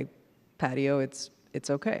asleep on my patio, it's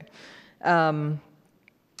okay.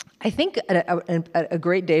 I think a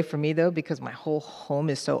great day for me, though, because my whole home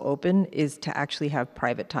is so open, is to actually have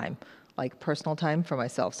private time, like personal time for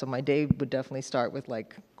myself. So my day would definitely start with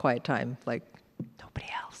like quiet time, like nobody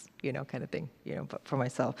else, kind of thing, but for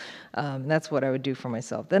myself. That's what I would do for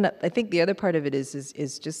myself. Then I think the other part of it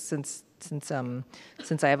is just since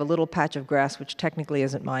I have a little patch of grass, which technically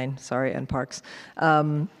isn't mine, sorry, and Parks,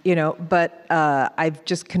 but I've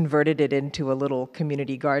just converted it into a little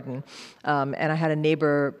community garden. And I had a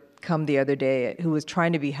neighbor come the other day who was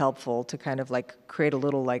trying to be helpful to kind of like create a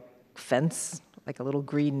little like fence, like a little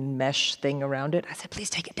green mesh thing around it. I said,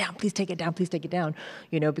 please take it down, please take it down, please take it down,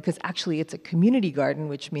 because actually it's a community garden,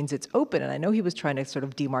 which means it's open. And I know he was trying to sort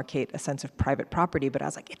of demarcate a sense of private property, but I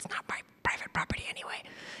was like, it's not private property anyway.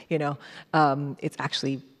 It's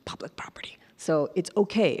actually public property. So it's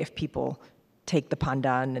okay if people take the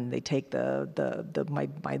pandan and they take my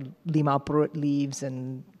limau leaves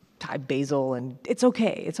and Thai basil, and it's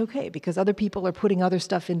okay because other people are putting other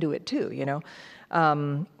stuff into it too,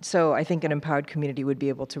 So I think an empowered community would be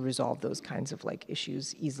able to resolve those kinds of like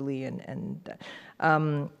issues easily, and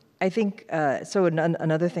I think, so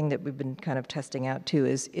another thing that we've been kind of testing out too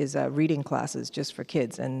is reading classes just for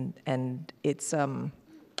kids. And it's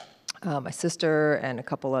my sister and a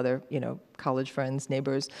couple other, college friends,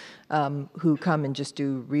 neighbors, who come and just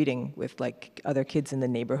do reading with like other kids in the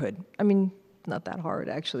neighborhood. I mean, not that hard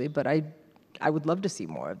actually, but I would love to see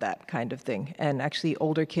more of that kind of thing. And actually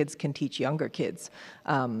older kids can teach younger kids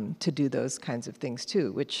to do those kinds of things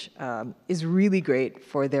too, which is really great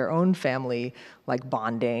for their own family, like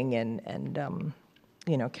bonding and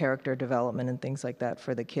character development and things like that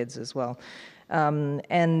for the kids as well.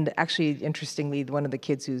 And actually, interestingly, one of the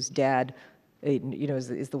kids whose dad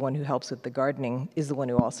is the one who helps with the gardening, is the one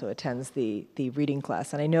who also attends the reading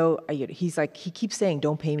class. And I know he keeps saying,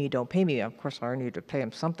 don't pay me, don't pay me. Of course, I need to pay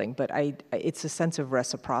him something, but it's a sense of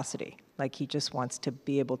reciprocity. Like he just wants to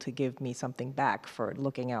be able to give me something back for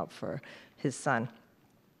looking out for his son.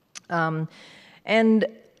 And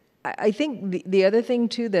I think the other thing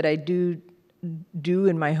too that I do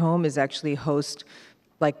in my home is actually host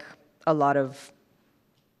like a lot of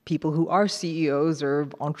people who are CEOs or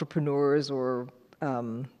entrepreneurs or,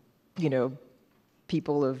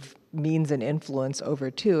 people of means and influence over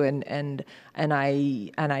too. And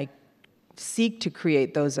I seek to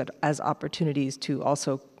create those as opportunities to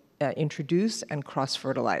also introduce and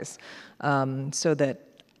cross-fertilize so that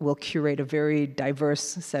we'll curate a very diverse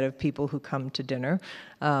set of people who come to dinner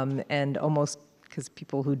and almost because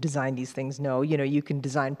people who design these things know, you can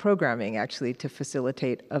design programming actually to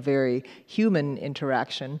facilitate a very human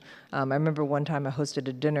interaction. I remember one time I hosted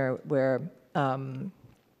a dinner where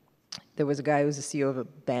there was a guy who was the CEO of a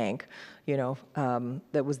bank,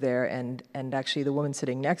 that was there, and actually the woman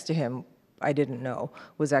sitting next to him, I didn't know,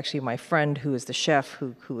 was actually my friend who is the chef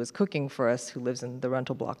who was cooking for us, who lives in the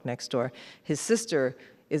rental block next door. His sister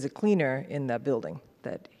is a cleaner in that building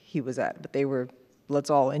that he was at, but they were, let's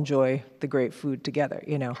all enjoy the great food together,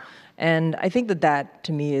 And I think that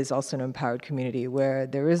to me is also an empowered community where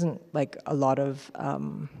there isn't like a lot of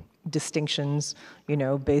distinctions,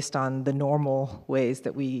 based on the normal ways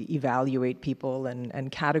that we evaluate people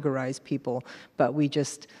and categorize people, but we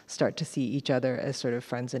just start to see each other as sort of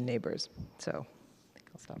friends and neighbors. So I think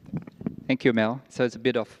I'll stop there. Thank you, Mel. So it's a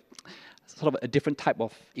bit of sort of a different type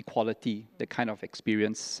of equality, the kind of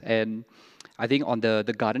experience. And I think on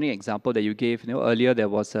the gardening example that you gave, earlier there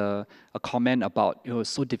was a comment about it was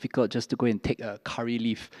so difficult just to go and take a curry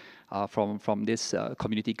leaf from this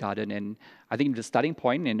community garden. And I think the starting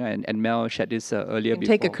point, and Mel shared this earlier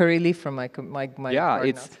before. Take a curry leaf from my yeah,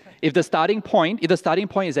 garden. If the starting point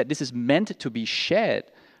is that this is meant to be shared,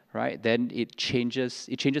 right? Then it changes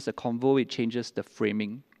the convo, it changes the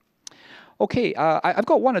framing. Okay, I've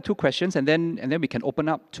got one or two questions, and then we can open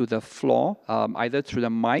up to the floor, either through the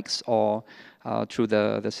mics or through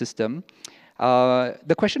the system.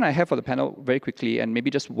 The question I have for the panel, very quickly, and maybe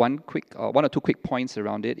just one or two quick points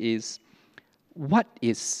around it, is what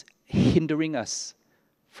is hindering us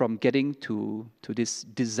from getting to this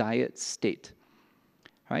desired state?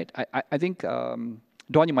 Right? I think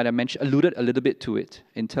Dawn, you might have alluded a little bit to it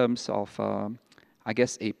in terms of, I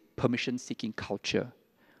guess, a permission-seeking culture,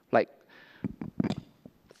 like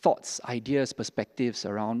thoughts, ideas, perspectives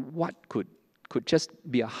around what could just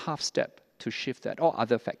be a half step to shift that, or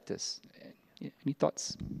other factors. Any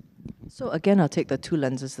thoughts? So again, I'll take the two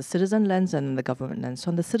lenses, the citizen lens and the government lens. So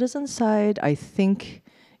on the citizen side, I think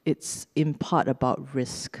it's in part about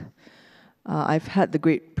risk. I've had the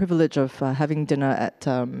great privilege of having dinner at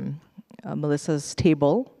Melissa's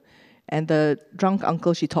table, and the drunk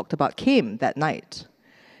uncle she talked about came that night.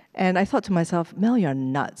 And I thought to myself, Mel, you're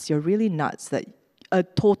nuts. You're really nuts that a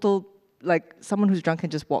total, like someone who's drunk can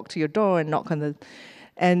just walk to your door and knock on the...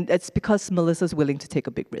 And it's because Melissa's willing to take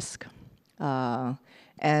a big risk.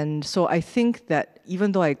 And so I think that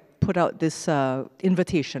even though I put out this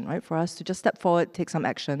invitation, right, for us to just step forward, take some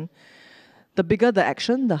action, the bigger the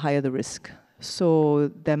action, the higher the risk.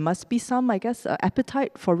 So there must be some, I guess,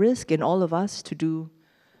 appetite for risk in all of us to do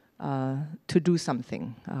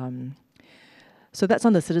something. So that's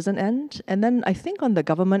on the citizen end. And then I think on the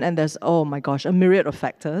government end, there's, oh my gosh, a myriad of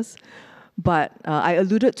factors. But I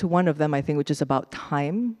alluded to one of them, I think, which is about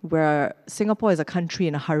time, where Singapore is a country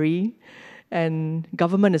in a hurry, and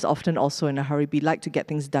government is often also in a hurry. We like to get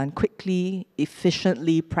things done quickly,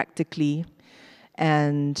 efficiently, practically.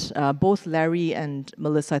 And both Larry and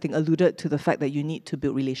Melissa, I think, alluded to the fact that you need to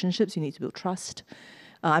build relationships, you need to build trust.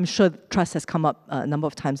 I'm sure trust has come up a number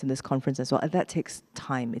of times in this conference as well, and that takes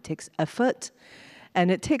time, it takes effort,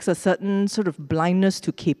 and it takes a certain sort of blindness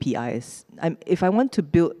to KPIs. If I want to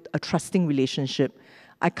build a trusting relationship,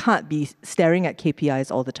 I can't be staring at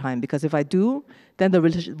KPIs all the time, because if I do, then the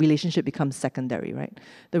relationship becomes secondary, right?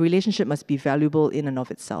 The relationship must be valuable in and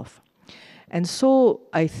of itself. And so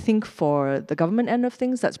I think for the government end of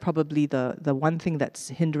things, that's probably the one thing that's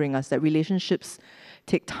hindering us, that relationships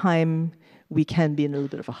take time. We can be in a little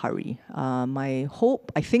bit of a hurry. My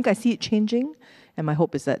hope, I think I see it changing, and my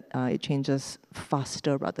hope is that it changes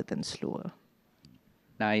faster rather than slower.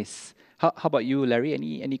 Nice. How about you, Larry?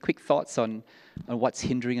 Any quick thoughts on what's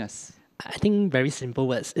hindering us? I think very simple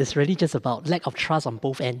words. It's really just about lack of trust on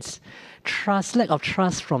both ends. Lack of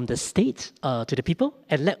trust from the state to the people,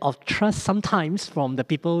 and lack of trust sometimes from the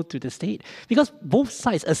people to the state. Because both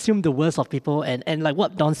sides assume the worst of people, and like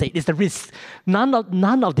what Don said, it's the risk. None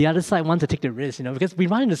of the other side want to take the risk, because we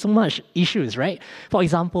run into so much issues, right? For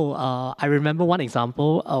example, I remember one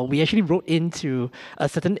example. We actually wrote into a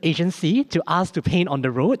certain agency to ask to paint on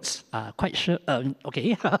the roads. Quite sure,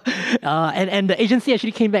 okay. And the agency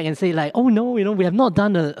actually came back and said like, oh no, we have not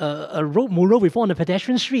done a road mural before on a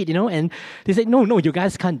pedestrian street, and they said, no, you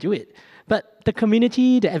guys can't do it. But the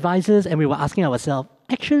community, the advisors, and we were asking ourselves,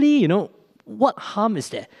 actually, what harm is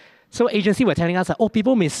there? So agency were telling us, like, oh,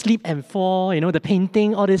 people may slip and fall, the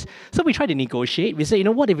painting, all this. So we tried to negotiate. We said,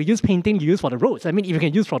 what if we use painting, you use for the roads? I mean, if you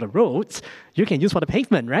can use for the roads, you can use for the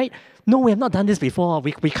pavement, right? No, we have not done this before.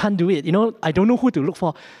 We can't do it. I don't know who to look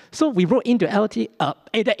for. So we wrote into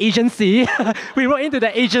the agency. We wrote into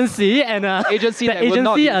the agency, and the agency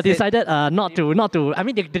decided not to. I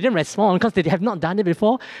mean, they didn't respond because they have not done it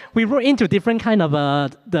before. We wrote into different kind of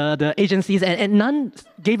the agencies, and none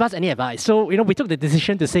gave us any advice. So we took the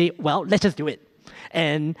decision to say, well, let's just do it.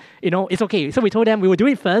 And, it's okay. So we told them we will do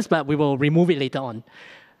it first, but we will remove it later on.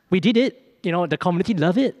 We did it. The community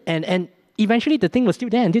loved it. And eventually the thing was still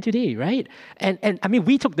there until today, right? And I mean,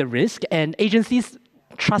 we took the risk, and agencies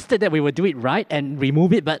trusted that we would do it right and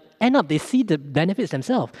remove it, but end up they see the benefits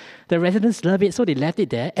themselves. The residents love it, so they left it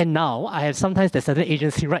there. And now I have sometimes the certain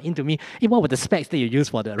agency write into me, hey, what were the specs that you use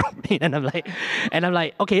for the road paint? And I'm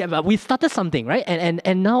like, okay, but we started something, right?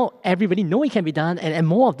 And now everybody know it can be done, and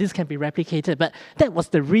more of this can be replicated. But that was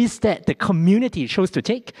the risk that the community chose to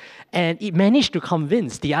take, and it managed to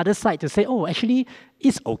convince the other side to say, oh, actually,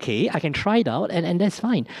 it's okay, I can try it out, and that's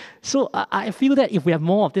fine. So I feel that if we have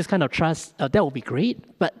more of this kind of trust, that would be great.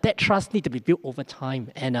 But that trust needs to be built over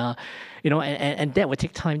time, and and that will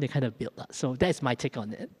take time to kind of build that. So that's my take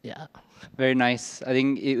on it. Yeah. Very nice. I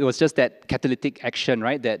think it was just that catalytic action,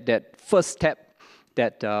 right? That first step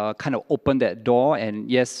that kind of opened that door. And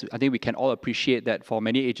yes, I think we can all appreciate that for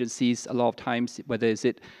many agencies, a lot of times, whether is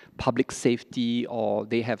it public safety or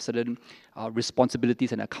they have certain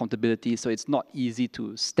responsibilities and accountability, so it's not easy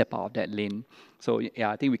to step out of that lane. So yeah,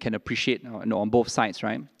 I think we can appreciate on both sides,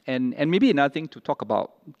 right? And maybe another thing to talk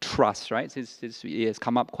about trust, right? Since it has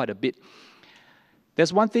come up quite a bit.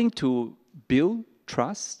 There's one thing to build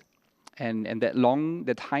trust and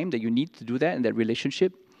the time that you need to do that in that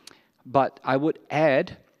relationship. But I would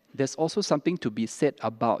add, there's also something to be said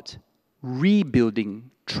about rebuilding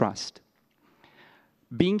trust.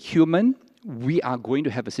 Being human, we are going to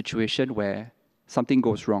have a situation where something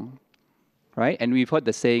goes wrong, right? And we've heard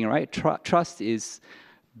the saying, right? Trust is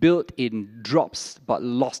built in drops but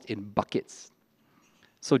lost in buckets.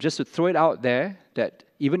 So just to throw it out there, that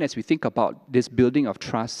even as we think about this building of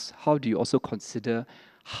trust, how do you also consider,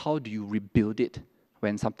 how do you rebuild it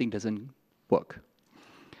when something doesn't work?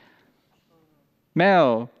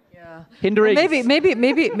 Mel, yeah. hindering.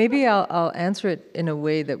 Maybe I'll answer it in a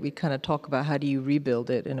way that we kind of talk about how do you rebuild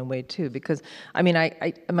it in a way too, because I mean,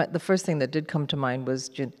 the first thing that did come to mind was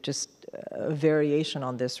just a variation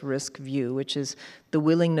on this risk view, which is the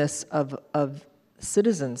willingness of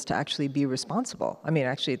citizens to actually be responsible. I mean,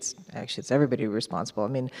 actually it's everybody responsible. I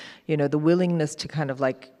mean, the willingness to kind of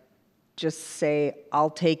like just say, I'll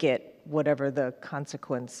take it, whatever the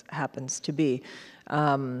consequence happens to be.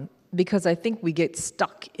 Because I think we get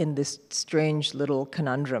stuck in this strange little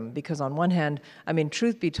conundrum. Because on one hand, I mean,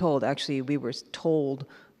 truth be told, actually, we were told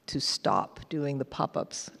to stop doing the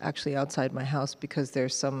pop-ups actually outside my house because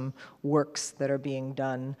there's some works that are being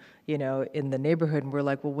done, in the neighborhood. And we're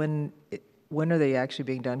like, well, when are they actually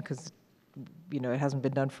being done? Because, it hasn't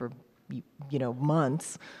been done for,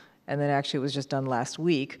 months. And then actually it was just done last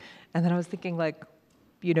week. And then I was thinking like,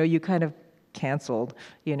 you kind of canceled,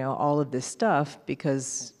 all of this stuff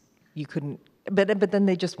because you couldn't, but then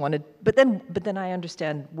they just wanted, but then I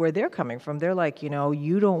understand where they're coming from. They're like, you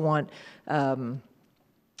don't want,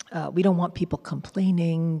 we don't want people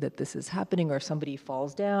complaining that this is happening, or if somebody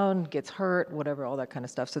falls down, gets hurt, whatever, all that kind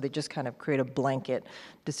of stuff. So they just kind of create a blanket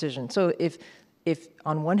decision. So if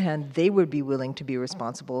on one hand they would be willing to be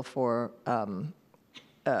responsible for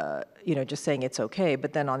just saying it's okay.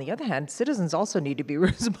 But then on the other hand, citizens also need to be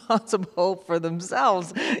responsible for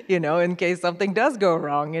themselves, in case something does go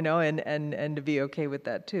wrong, and to be okay with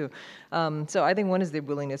that too. So I think one is the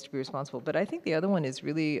willingness to be responsible, but I think the other one is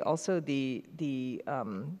really also the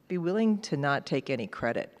be willing to not take any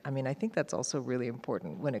credit. I mean, I think that's also really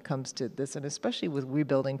important when it comes to this, and especially with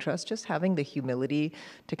rebuilding trust, just having the humility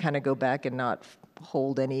to kind of go back and not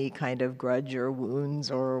hold any kind of grudge or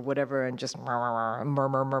wounds or whatever, and just murmur,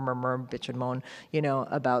 bitch and moan,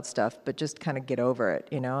 about stuff, but just kind of get over it,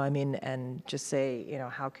 I mean, and just say,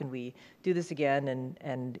 how can we do this again?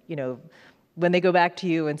 And when they go back to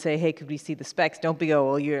you and say, hey, could we see the specs? Don't be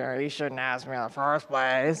well, you shouldn't ask me in the first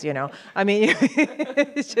place, I mean,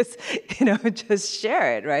 it's just, just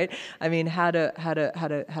share it, right? I mean, how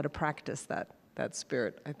to practice that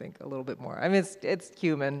spirit, I think, a little bit more. I mean, it's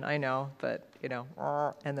human, I know, but,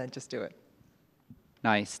 and then just do it.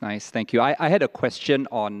 Nice. Thank you. I had a question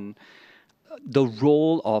on the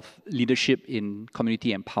role of leadership in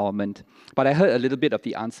community empowerment, but I heard a little bit of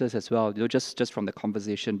the answers as well, just from the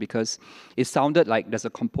conversation, because it sounded like there's a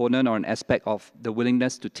component or an aspect of the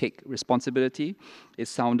willingness to take responsibility. It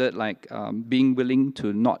sounded like being willing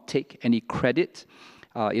to not take any credit.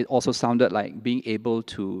 It also sounded like being able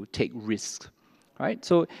to take risks, right?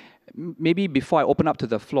 So maybe before I open up to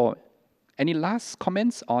the floor, any last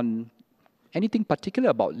comments on anything particular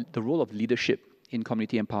about the role of leadership in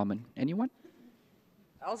community empowerment? Anyone?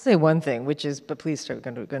 I'll say one thing, which is, but please start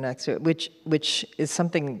going to go next to it, which is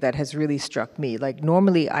something that has really struck me. Like,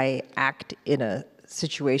 normally I act in a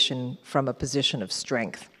situation from a position of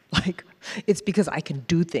strength. Like, it's because I can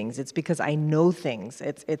do things. It's because I know things.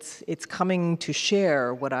 It's coming to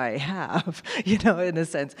share what I have, in a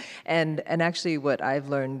sense. And actually, what I've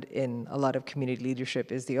learned in a lot of community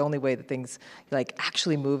leadership is the only way that things like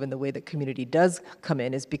actually move, and the way that community does come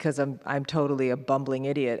in, is because I'm totally a bumbling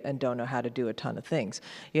idiot and don't know how to do a ton of things,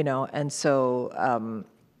 And so,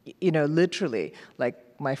 literally, like,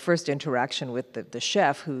 my first interaction with the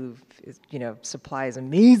chef, who is, supplies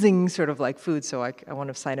amazing sort of like food, so I want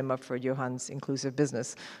to sign him up for Johan's inclusive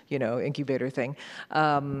business, incubator thing,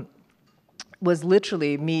 was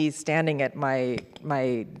literally me standing at my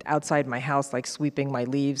outside my house, like sweeping my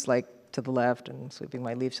leaves, like to the left and sweeping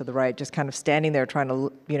my leaves to the right, just kind of standing there trying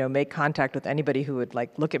to, make contact with anybody who would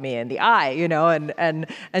like look at me in the eye,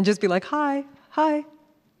 and just be like, hi,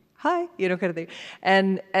 kind of thing.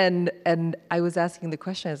 And I was asking the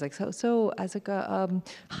question, I was like, so I was like,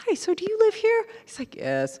 hi, so do you live here? He's like,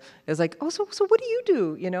 yes. I was like, oh, so what do you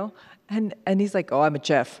do, And he's like, oh, I'm a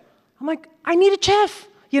chef. I'm like, I need a chef,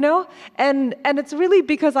 And it's really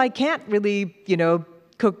because I can't really,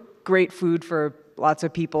 cook great food for lots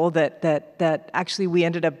of people that actually we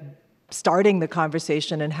ended up starting the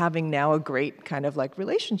conversation and having now a great kind of like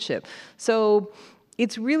relationship. So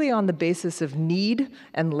it's really on the basis of need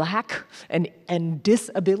and lack and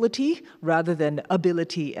disability rather than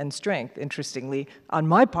ability and strength, interestingly, on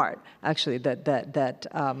my part, actually, that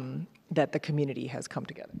the community has come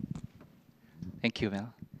together. Thank you,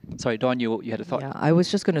 Mel. Sorry, Dawn, you had a thought? Yeah, I was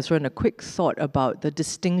just going to throw in a quick thought about the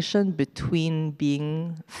distinction between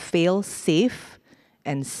being fail-safe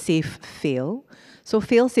and safe-fail. So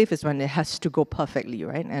fail-safe is when it has to go perfectly,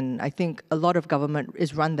 right? And I think a lot of government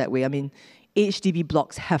is run that way. I mean, HDB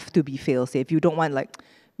blocks have to be fail-safe. You don't want, like,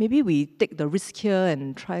 maybe we take the risk here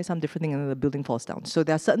and try some different thing and then the building falls down. So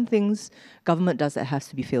there are certain things government does that has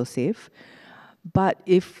to be fail-safe. But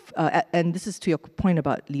if, and this is to your point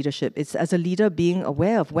about leadership, it's as a leader being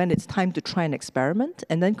aware of when it's time to try and experiment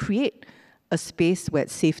and then create a space where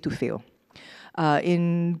it's safe to fail.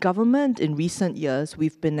 In government, in recent years,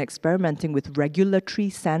 we've been experimenting with regulatory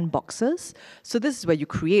sandboxes. So this is where you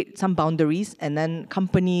create some boundaries and then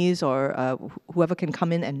companies or whoever can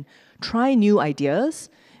come in and try new ideas.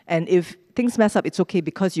 And if things mess up, it's okay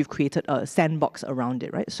because you've created a sandbox around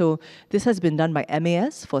it, right? So this has been done by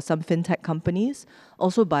MAS for some fintech companies,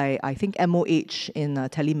 also by, I think, MOH in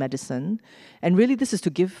telemedicine. And really, this is to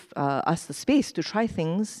give us the space to try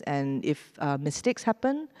things. And if mistakes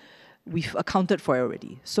happen, we've accounted for it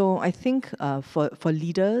already. So I think for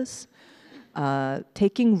leaders,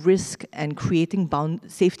 taking risk and creating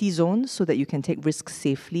safety zones so that you can take risks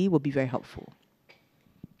safely will be very helpful.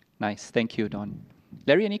 Nice, thank you, Dawn.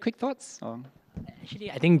 Larry, any quick thoughts? Actually,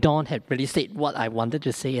 I think Dawn had really said what I wanted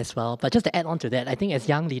to say as well. But just to add on to that, I think as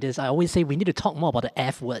young leaders, I always say we need to talk more about the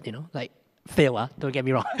F word, like fail, don't get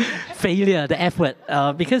me wrong. Failure, the F word.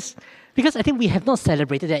 Because I think we have not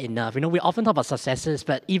celebrated that enough. We often talk about successes,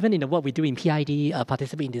 but even in the work we do in PID,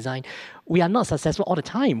 participate in design, we are not successful all the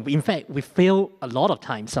time. In fact, we fail a lot of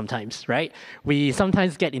times sometimes, right? We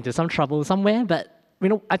sometimes get into some trouble somewhere, but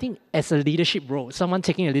I think as a leadership role, someone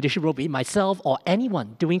taking a leadership role, be it myself or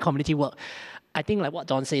anyone doing community work, I think like what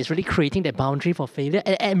Don said is really creating that boundary for failure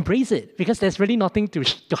and embrace it, because there's really nothing to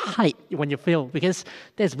hide when you fail, because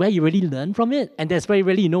that's where you really learn from it, and that's where you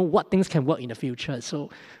really know what things can work in the future. So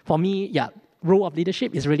for me, yeah, role of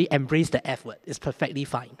leadership is really embrace the F word. It's perfectly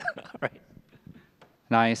fine. Right.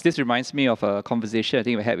 Nice. This reminds me of a conversation I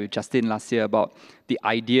think we had with Justin last year about the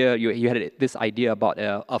idea, you had this idea about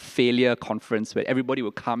a failure conference where everybody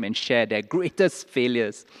would come and share their greatest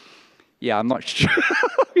failures. Yeah, I'm not sure.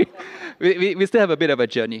 we still have a bit of a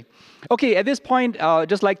journey. Okay, at this point, I'd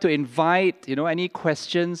just like to invite, any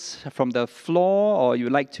questions from the floor, or you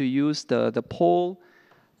would like to use the poll.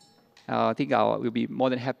 I think we'll be more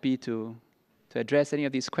than happy to address any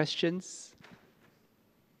of these questions.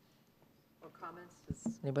 Or comments?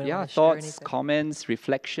 Does anybody Yeah, want to share thoughts, anything? comments,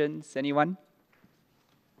 reflections, anyone?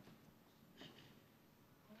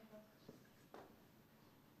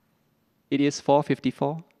 It is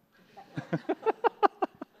 4:54.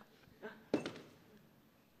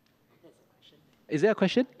 Is there a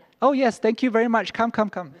question? Oh, yes. Thank you very much. Come.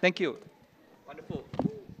 Thank you. Wonderful.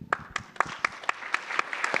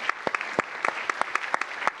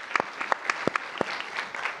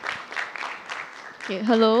 Okay,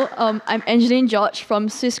 hello. I'm Angeline George from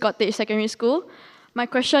Swiss Cottage Secondary School. My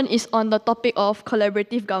question is on the topic of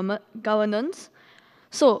collaborative governance.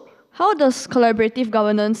 So, how does collaborative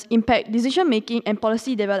governance impact decision-making and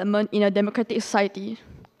policy development in a democratic society?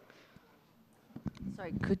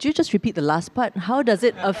 Sorry, could you just repeat the last part? How does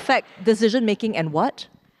it affect decision-making and what?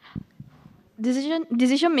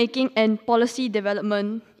 Decision-making and policy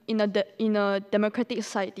development in a democratic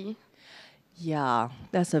society. Yeah,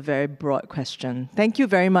 that's a very broad question. Thank you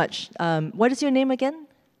very much. What is your name again?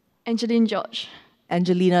 Angeline George.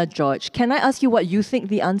 Angelina George. Can I ask you what you think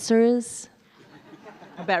the answer is?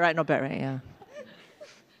 Not bad, right? Yeah.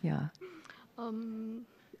 Yeah.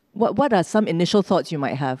 What are some initial thoughts you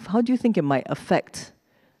might have? How do you think it might affect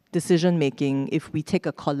decision-making if we take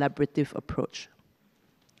a collaborative approach?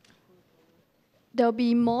 There'll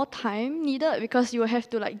be more time needed because you will have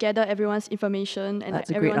to gather everyone's information and That's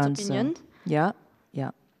a great everyone's answer. opinion.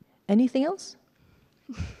 Yeah. Anything else?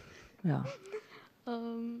 Yeah.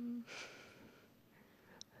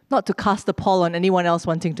 Not to cast a poll on anyone else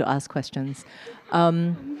wanting to ask questions.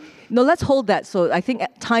 No, let's hold that. So I think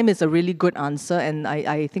time is a really good answer, and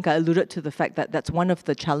I think I alluded to the fact that that's one of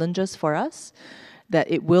the challenges for us, that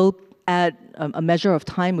it will add a measure of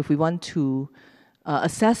time if we want to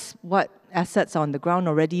assess what assets are on the ground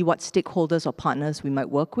already, what stakeholders or partners we might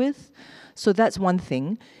work with. So that's one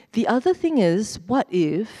thing. The other thing is, what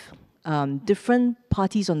if different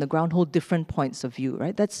parties on the ground hold different points of view,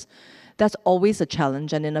 right? That's always a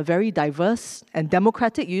challenge, and in a very diverse and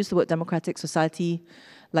democratic, you use the word democratic society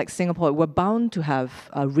like Singapore, we're bound to have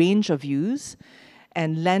a range of views,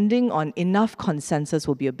 and landing on enough consensus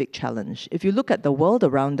will be a big challenge. If you look at the world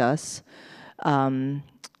around us,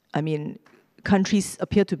 countries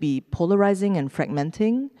appear to be polarizing and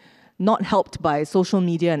fragmenting, not helped by social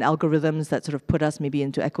media and algorithms that sort of put us maybe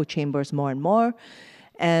into echo chambers more and more.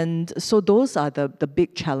 And so those are the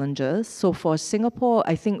big challenges. So for Singapore,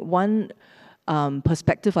 I think one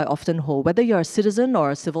perspective I often hold, whether you're a citizen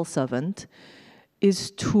or a civil servant,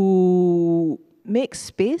 is to make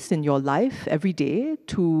space in your life every day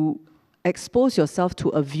to expose yourself to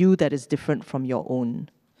a view that is different from your own.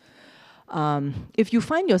 If you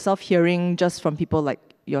find yourself hearing just from people like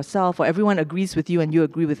yourself, or everyone agrees with you and you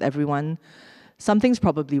agree with everyone, something's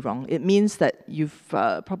probably wrong. It means that you've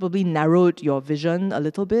probably narrowed your vision a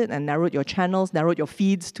little bit and narrowed your channels, narrowed your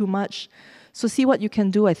feeds too much. So see what you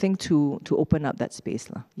can do, I think, to open up that space.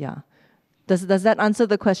 Yeah. Does that answer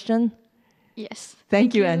the question? Yes.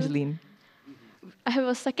 Thank you, Angeline. I have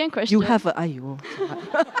a second question. You have a... Ayo.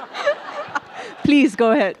 Please,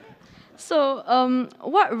 go ahead. So,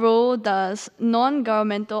 what role does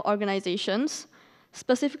non-governmental organizations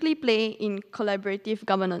specifically play in collaborative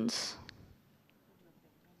governance?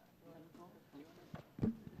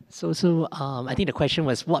 So I think the question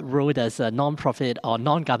was, what role does non-profit or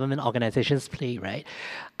non-government organizations play, right?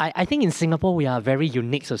 I think in Singapore, we are a very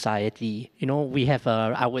unique society. We have,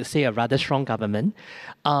 I would say, a rather strong government.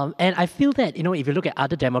 And I feel that, if you look at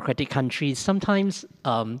other democratic countries, sometimes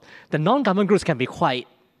the non-government groups can be quite,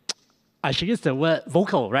 I should use the word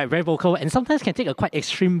vocal, right? Very vocal, and sometimes can take a quite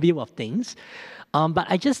extreme view of things. But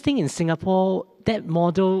I just think in Singapore, that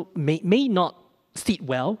model may not sit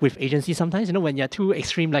well with agencies sometimes. When you're too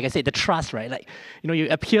extreme, like I said, the trust, right? You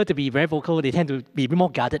appear to be very vocal, they tend to be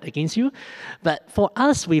more guarded against you. But for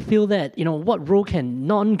us, we feel that, what role can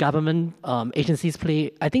non-government agencies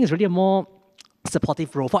play? I think it's really a more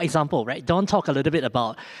supportive role. For example, right, Don talked a little bit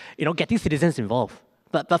about, getting citizens involved.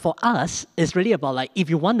 But for us, it's really about like, if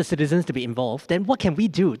you want the citizens to be involved, then what can we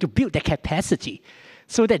do to build their capacity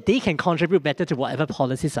so that they can contribute better to whatever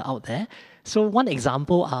policies are out there? So one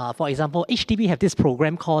example, for example, HDB have this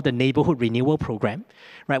program called the Neighborhood Renewal Program,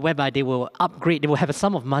 right, whereby they will have a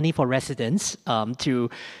sum of money for residents to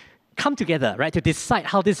come together, right, to decide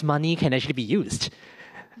how this money can actually be used.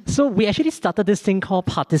 So we actually started this thing called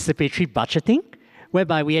participatory budgeting,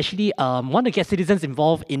 whereby we actually want to get citizens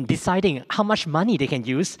involved in deciding how much money they can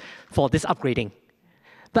use for this upgrading.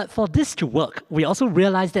 But for this to work, we also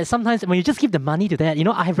realized that sometimes when you just give the money to that,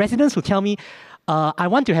 I have residents who tell me, I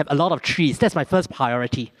want to have a lot of trees. That's my first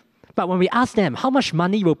priority. But when we ask them how much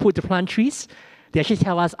money you will put to plant trees, they actually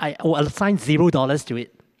tell us, I will assign $0 to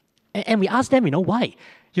it. And we ask them, why?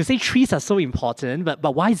 You say trees are so important,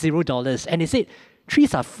 but why $0? And they said,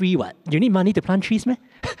 trees are free, what? You need money to plant trees, man?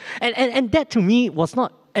 and that to me was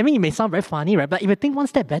not, it may sound very funny, right? But if you think one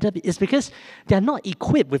step better, it's because they're not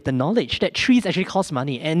equipped with the knowledge that trees actually cost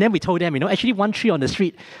money. And then we told them, actually one tree on the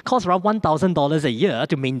street costs around $1,000 a year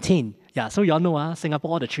to maintain. Yeah, so you all know,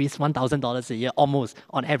 Singapore, the trees, $1,000 a year, almost,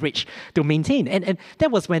 on average, to maintain. And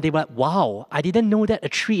that was when they were, wow, I didn't know that a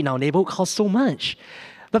tree in our neighborhood costs so much.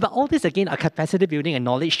 But all this, again, are capacity building and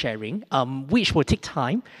knowledge sharing, which will take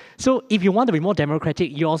time. So if you want to be more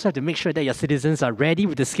democratic, you also have to make sure that your citizens are ready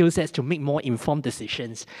with the skill sets to make more informed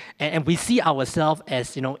decisions. And we see ourselves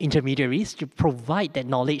as, intermediaries to provide that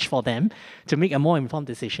knowledge for them to make a more informed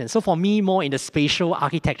decision. So for me, more in the spatial,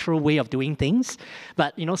 architectural way of doing things.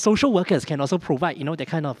 But, social workers can also provide, that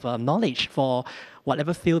kind of knowledge for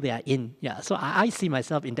whatever field they are in. Yeah, so I see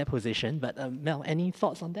myself in that position. But Mel, any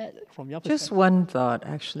thoughts on that from your perspective? Just one thought,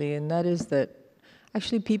 actually, and that is that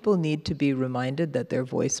actually people need to be reminded that their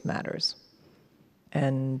voice matters.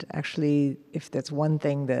 And actually, if that's one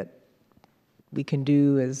thing that we can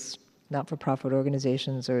do as not-for-profit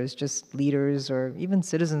organizations or as just leaders or even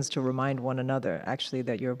citizens to remind one another, actually,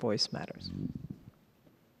 that your voice matters.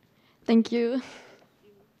 Thank you.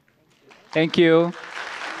 Thank you.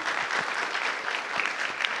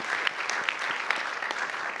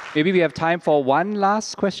 Maybe we have time for one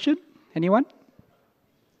last question. Anyone?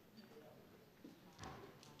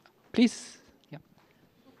 Please. Yeah.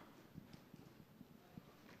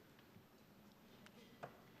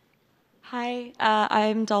 Hi,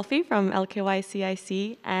 I'm Dolphy from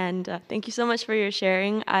LKYCIC, and thank you so much for your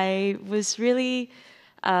sharing. I was really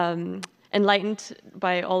enlightened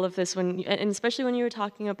by all of this, and especially when you were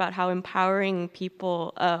talking about how empowering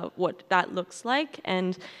people, what that looks like.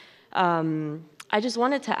 And I just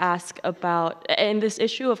wanted to ask about, and this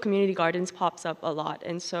issue of community gardens pops up a lot,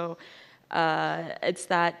 and so it's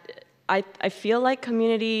that I feel like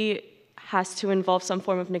community has to involve some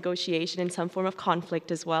form of negotiation and some form of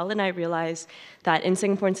conflict as well, and I realize that in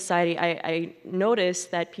Singaporean society, I notice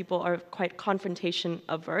that people are quite confrontation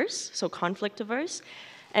averse, so conflict averse,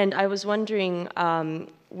 and I was wondering,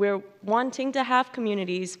 we're wanting to have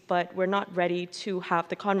communities, but we're not ready to have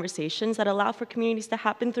the conversations that allow for communities to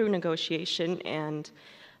happen through negotiation and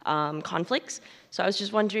conflicts. So I was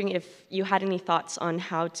just wondering if you had any thoughts on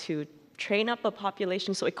how to train up a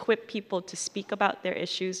population, so equip people to speak about their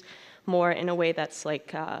issues more in a way that's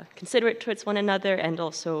like considerate towards one another and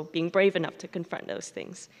also being brave enough to confront those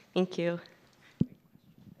things. Thank you.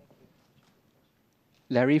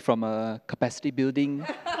 Larry, from a capacity building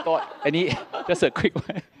thought, just a quick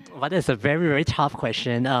one. Well, that's a very, very tough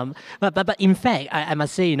question. But in fact, I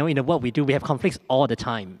must say, in the work we do, we have conflicts all the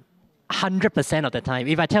time. 100% of the time.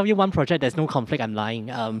 If I tell you one project, there's no conflict, I'm lying.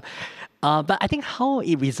 But I think how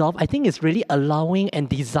it resolves, I think it's really allowing and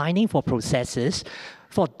designing for processes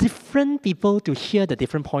for different people to hear the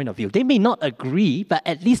different point of view. They may not agree, but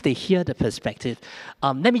at least they hear the perspective.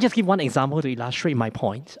 Let me just give one example to illustrate my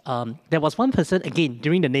point. There was one person, again,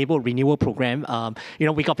 during the Neighborhood Renewal Program,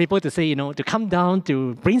 we got people to say, to come down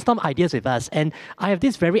to brainstorm ideas with us. And I have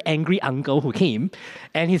this very angry uncle who came,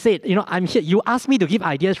 and he said, I'm here, you asked me to give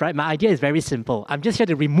ideas, right? My idea is very simple. I'm just here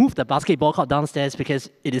to remove the basketball court downstairs because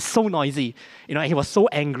it is so noisy. He was so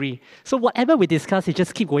angry. So whatever we discussed, he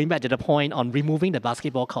just keep going back to the point on removing the basketball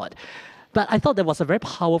court. But I thought that was a very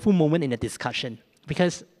powerful moment in the discussion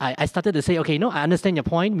because I started to say, okay, I understand your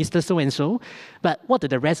point, Mr. So-and-so, but what do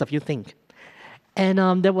the rest of you think?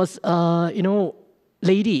 And there was,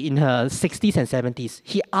 lady in her 60s and 70s.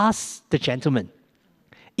 He asked the gentleman,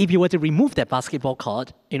 if you were to remove that basketball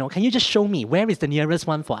court, can you just show me where is the nearest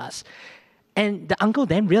one for us? And the uncle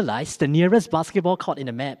then realized the nearest basketball court in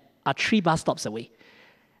the map are 3 bus stops away.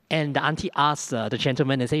 And the auntie asked the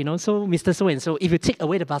gentleman and said, so Mr. So-and-so, if you take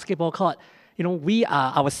away the basketball court, we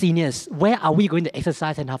are our seniors. Where are we going to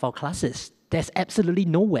exercise and have our classes? There's absolutely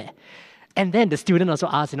nowhere. And then the student also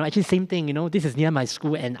asked, actually same thing, this is near my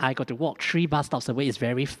school and I got to walk 3 bus stops away. It's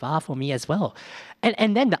very far for me as well.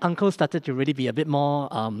 And then the uncle started to really be a bit more,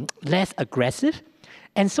 less aggressive.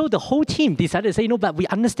 And so the whole team decided to say, but we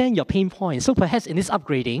understand your pain point. So perhaps in this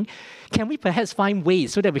upgrading, can we perhaps find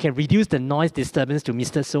ways so that we can reduce the noise disturbance to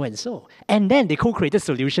Mr. So-and-so? And then they co-created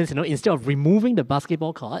solutions, instead of removing the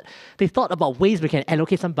basketball court, they thought about ways we can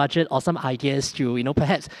allocate some budget or some ideas to,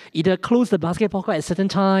 perhaps either close the basketball court at certain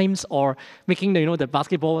times or making the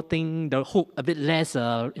basketball thing, the hook a bit less,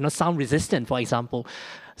 sound resistant, for example.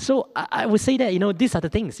 So I would say that, these are the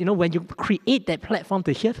things, when you create that platform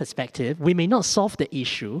to hear perspective, we may not solve the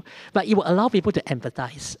issue, but it will allow people to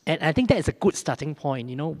empathize. And I think that is a good starting point.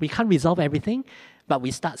 We can't resolve everything, but we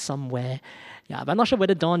start somewhere. Yeah, but I'm not sure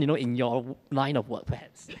whether, Dawn, in your line of work,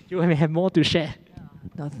 perhaps, you may have more to share.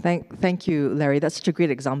 No, thank you, Larry. That's such a great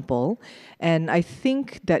example. And I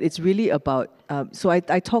think that it's really about, so I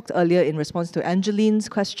talked earlier in response to Angeline's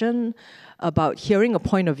question about hearing a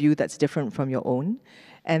point of view that's different from your own.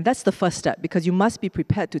 And that's the first step, because you must be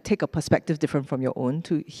prepared to take a perspective different from your own,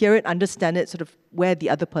 to hear it, understand it, sort of wear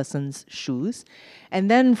the other person's shoes. And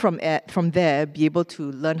then from there, be able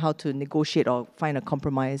to learn how to negotiate or find a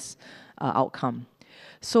compromise outcome.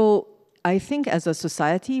 So I think as a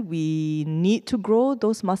society, we need to grow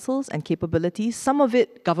those muscles and capabilities. Some of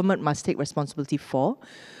it, government must take responsibility for.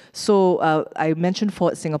 So I mentioned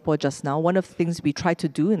Forward Singapore just now. One of the things we try to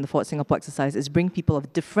do in the Forward Singapore exercise is bring people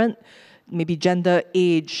of different, maybe gender,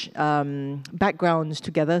 age, backgrounds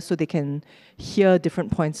together so they can hear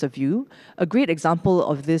different points of view. A great example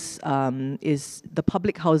of this is the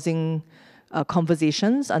public housing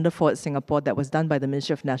conversations under Forward Singapore that was done by the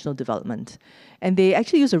Ministry of National Development. And they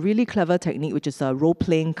actually use a really clever technique, which is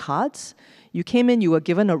role-playing cards. You came in, you were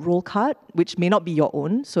given a role card, which may not be your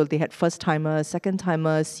own. So they had first-timers,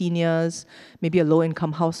 second-timers, seniors, maybe a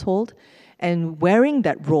low-income household. And wearing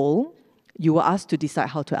that role, you were asked to decide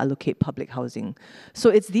how to allocate public housing. So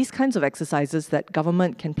it's these kinds of exercises that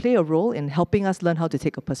government can play a role in helping us learn how to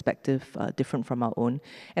take a perspective different from our own.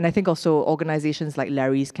 And I think also organizations like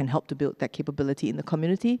Larry's can help to build that capability in the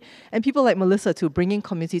community. And people like Melissa too, bringing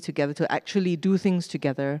community together to actually do things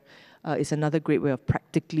together is another great way of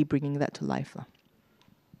practically bringing that to life.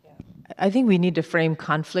 I think we need to frame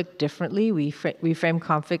conflict differently. We frame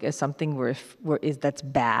conflict as something that's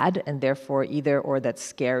bad and therefore either or that's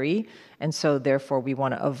scary, and so therefore we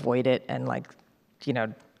want to avoid it and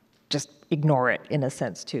just ignore it in a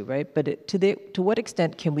sense too, right? But to what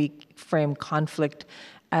extent can we frame conflict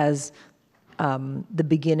as the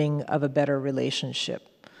beginning of a better relationship?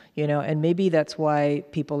 And maybe that's why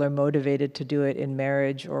people are motivated to do it in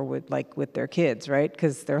marriage or with their kids, right?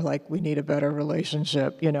 Because they're like, we need a better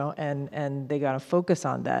relationship, and they got to focus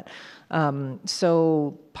on that.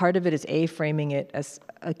 So part of it is framing it as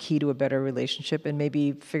a key to a better relationship, and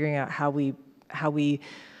maybe figuring out how we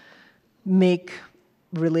make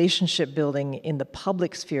relationship building in the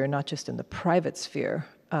public sphere, not just in the private sphere,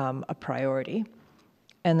 a priority.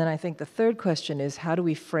 And then I think the third question is, how do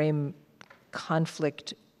we frame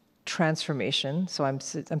conflict transformation? So I'm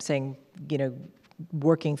saying,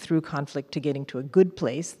 working through conflict to getting to a good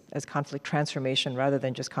place as conflict transformation rather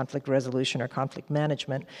than just conflict resolution or conflict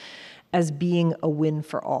management, as being a win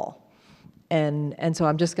for all. And so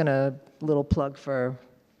I'm just going to little plug for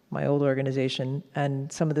my old organization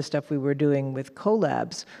and some of the stuff we were doing with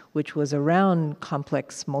collabs, which was around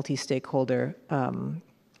complex multi-stakeholder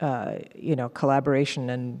collaboration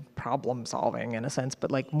and problem solving in a sense,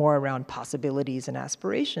 but more around possibilities and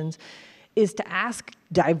aspirations, is to ask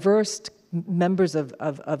diverse members of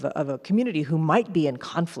a community who might be in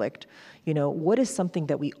conflict, what is something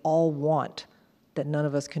that we all want that none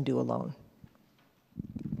of us can do alone?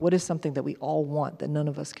 What is something that we all want that none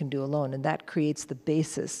of us can do alone? And that creates the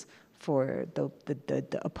basis for the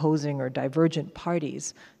opposing or divergent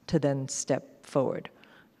parties to then step forward.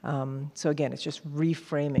 So again, it's just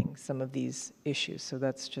reframing some of these issues. So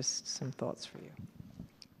that's just some thoughts for you.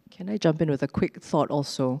 Can I jump in with a quick thought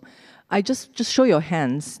also? I just show your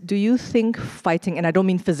hands. Do you think fighting, and I don't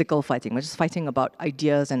mean physical fighting, but just fighting about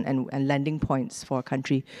ideas and landing points for a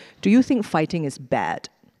country, do you think fighting is bad?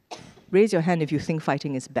 Raise your hand if you think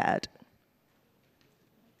fighting is bad.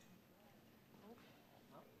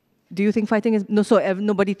 Do you think fighting is, no, so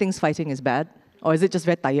nobody thinks fighting is bad? Or is it just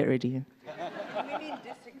very tired already?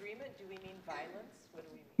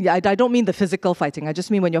 Yeah, I don't mean the physical fighting. I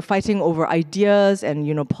just mean when you're fighting over ideas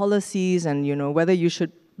and policies and whether you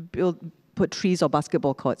should put trees or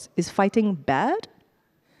basketball courts. Is fighting bad?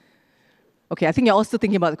 Okay, I think you're all still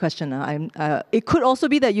thinking about the question. It could also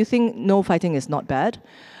be that you think no, fighting is not bad.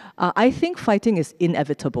 I think fighting is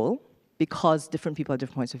inevitable because different people have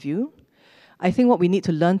different points of view. I think what we need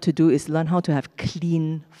to learn to do is learn how to have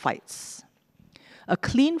clean fights. A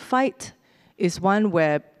clean fight is one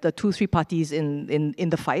where the 2-3 parties in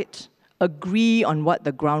the fight agree on what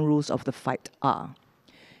the ground rules of the fight are.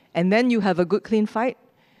 And then you have a good clean fight,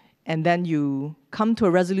 and then you come to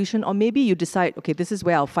a resolution, or maybe you decide, okay, this is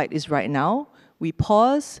where our fight is right now. We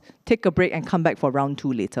pause, take a break, and come back for round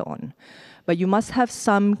 2 later on. But you must have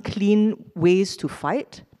some clean ways to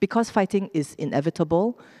fight, because fighting is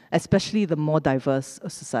inevitable, especially the more diverse a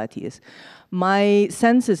society is. My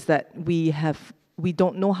sense is that we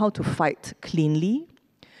don't know how to fight cleanly.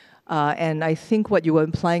 And I think what you were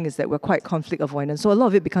implying is that we're quite conflict avoidant. So a lot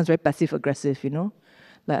of it becomes very passive-aggressive, you know?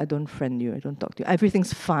 Like, I don't friend you, I don't talk to you.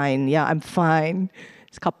 Everything's fine, yeah, I'm fine.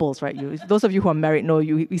 It's couples, right? Those of you who are married know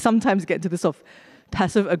we sometimes get to this sort of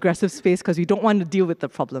passive-aggressive space because we don't want to deal with the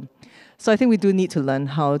problem. So I think we do need to learn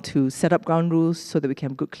how to set up ground rules so that we can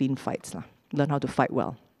have good, clean fights. Learn how to fight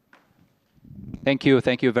well. Thank you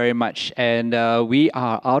very much. And we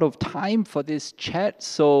are out of time for this chat.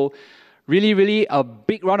 So really, really a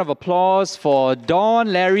big round of applause for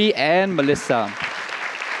Dawn, Larry, and Melissa.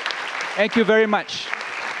 Thank you very much.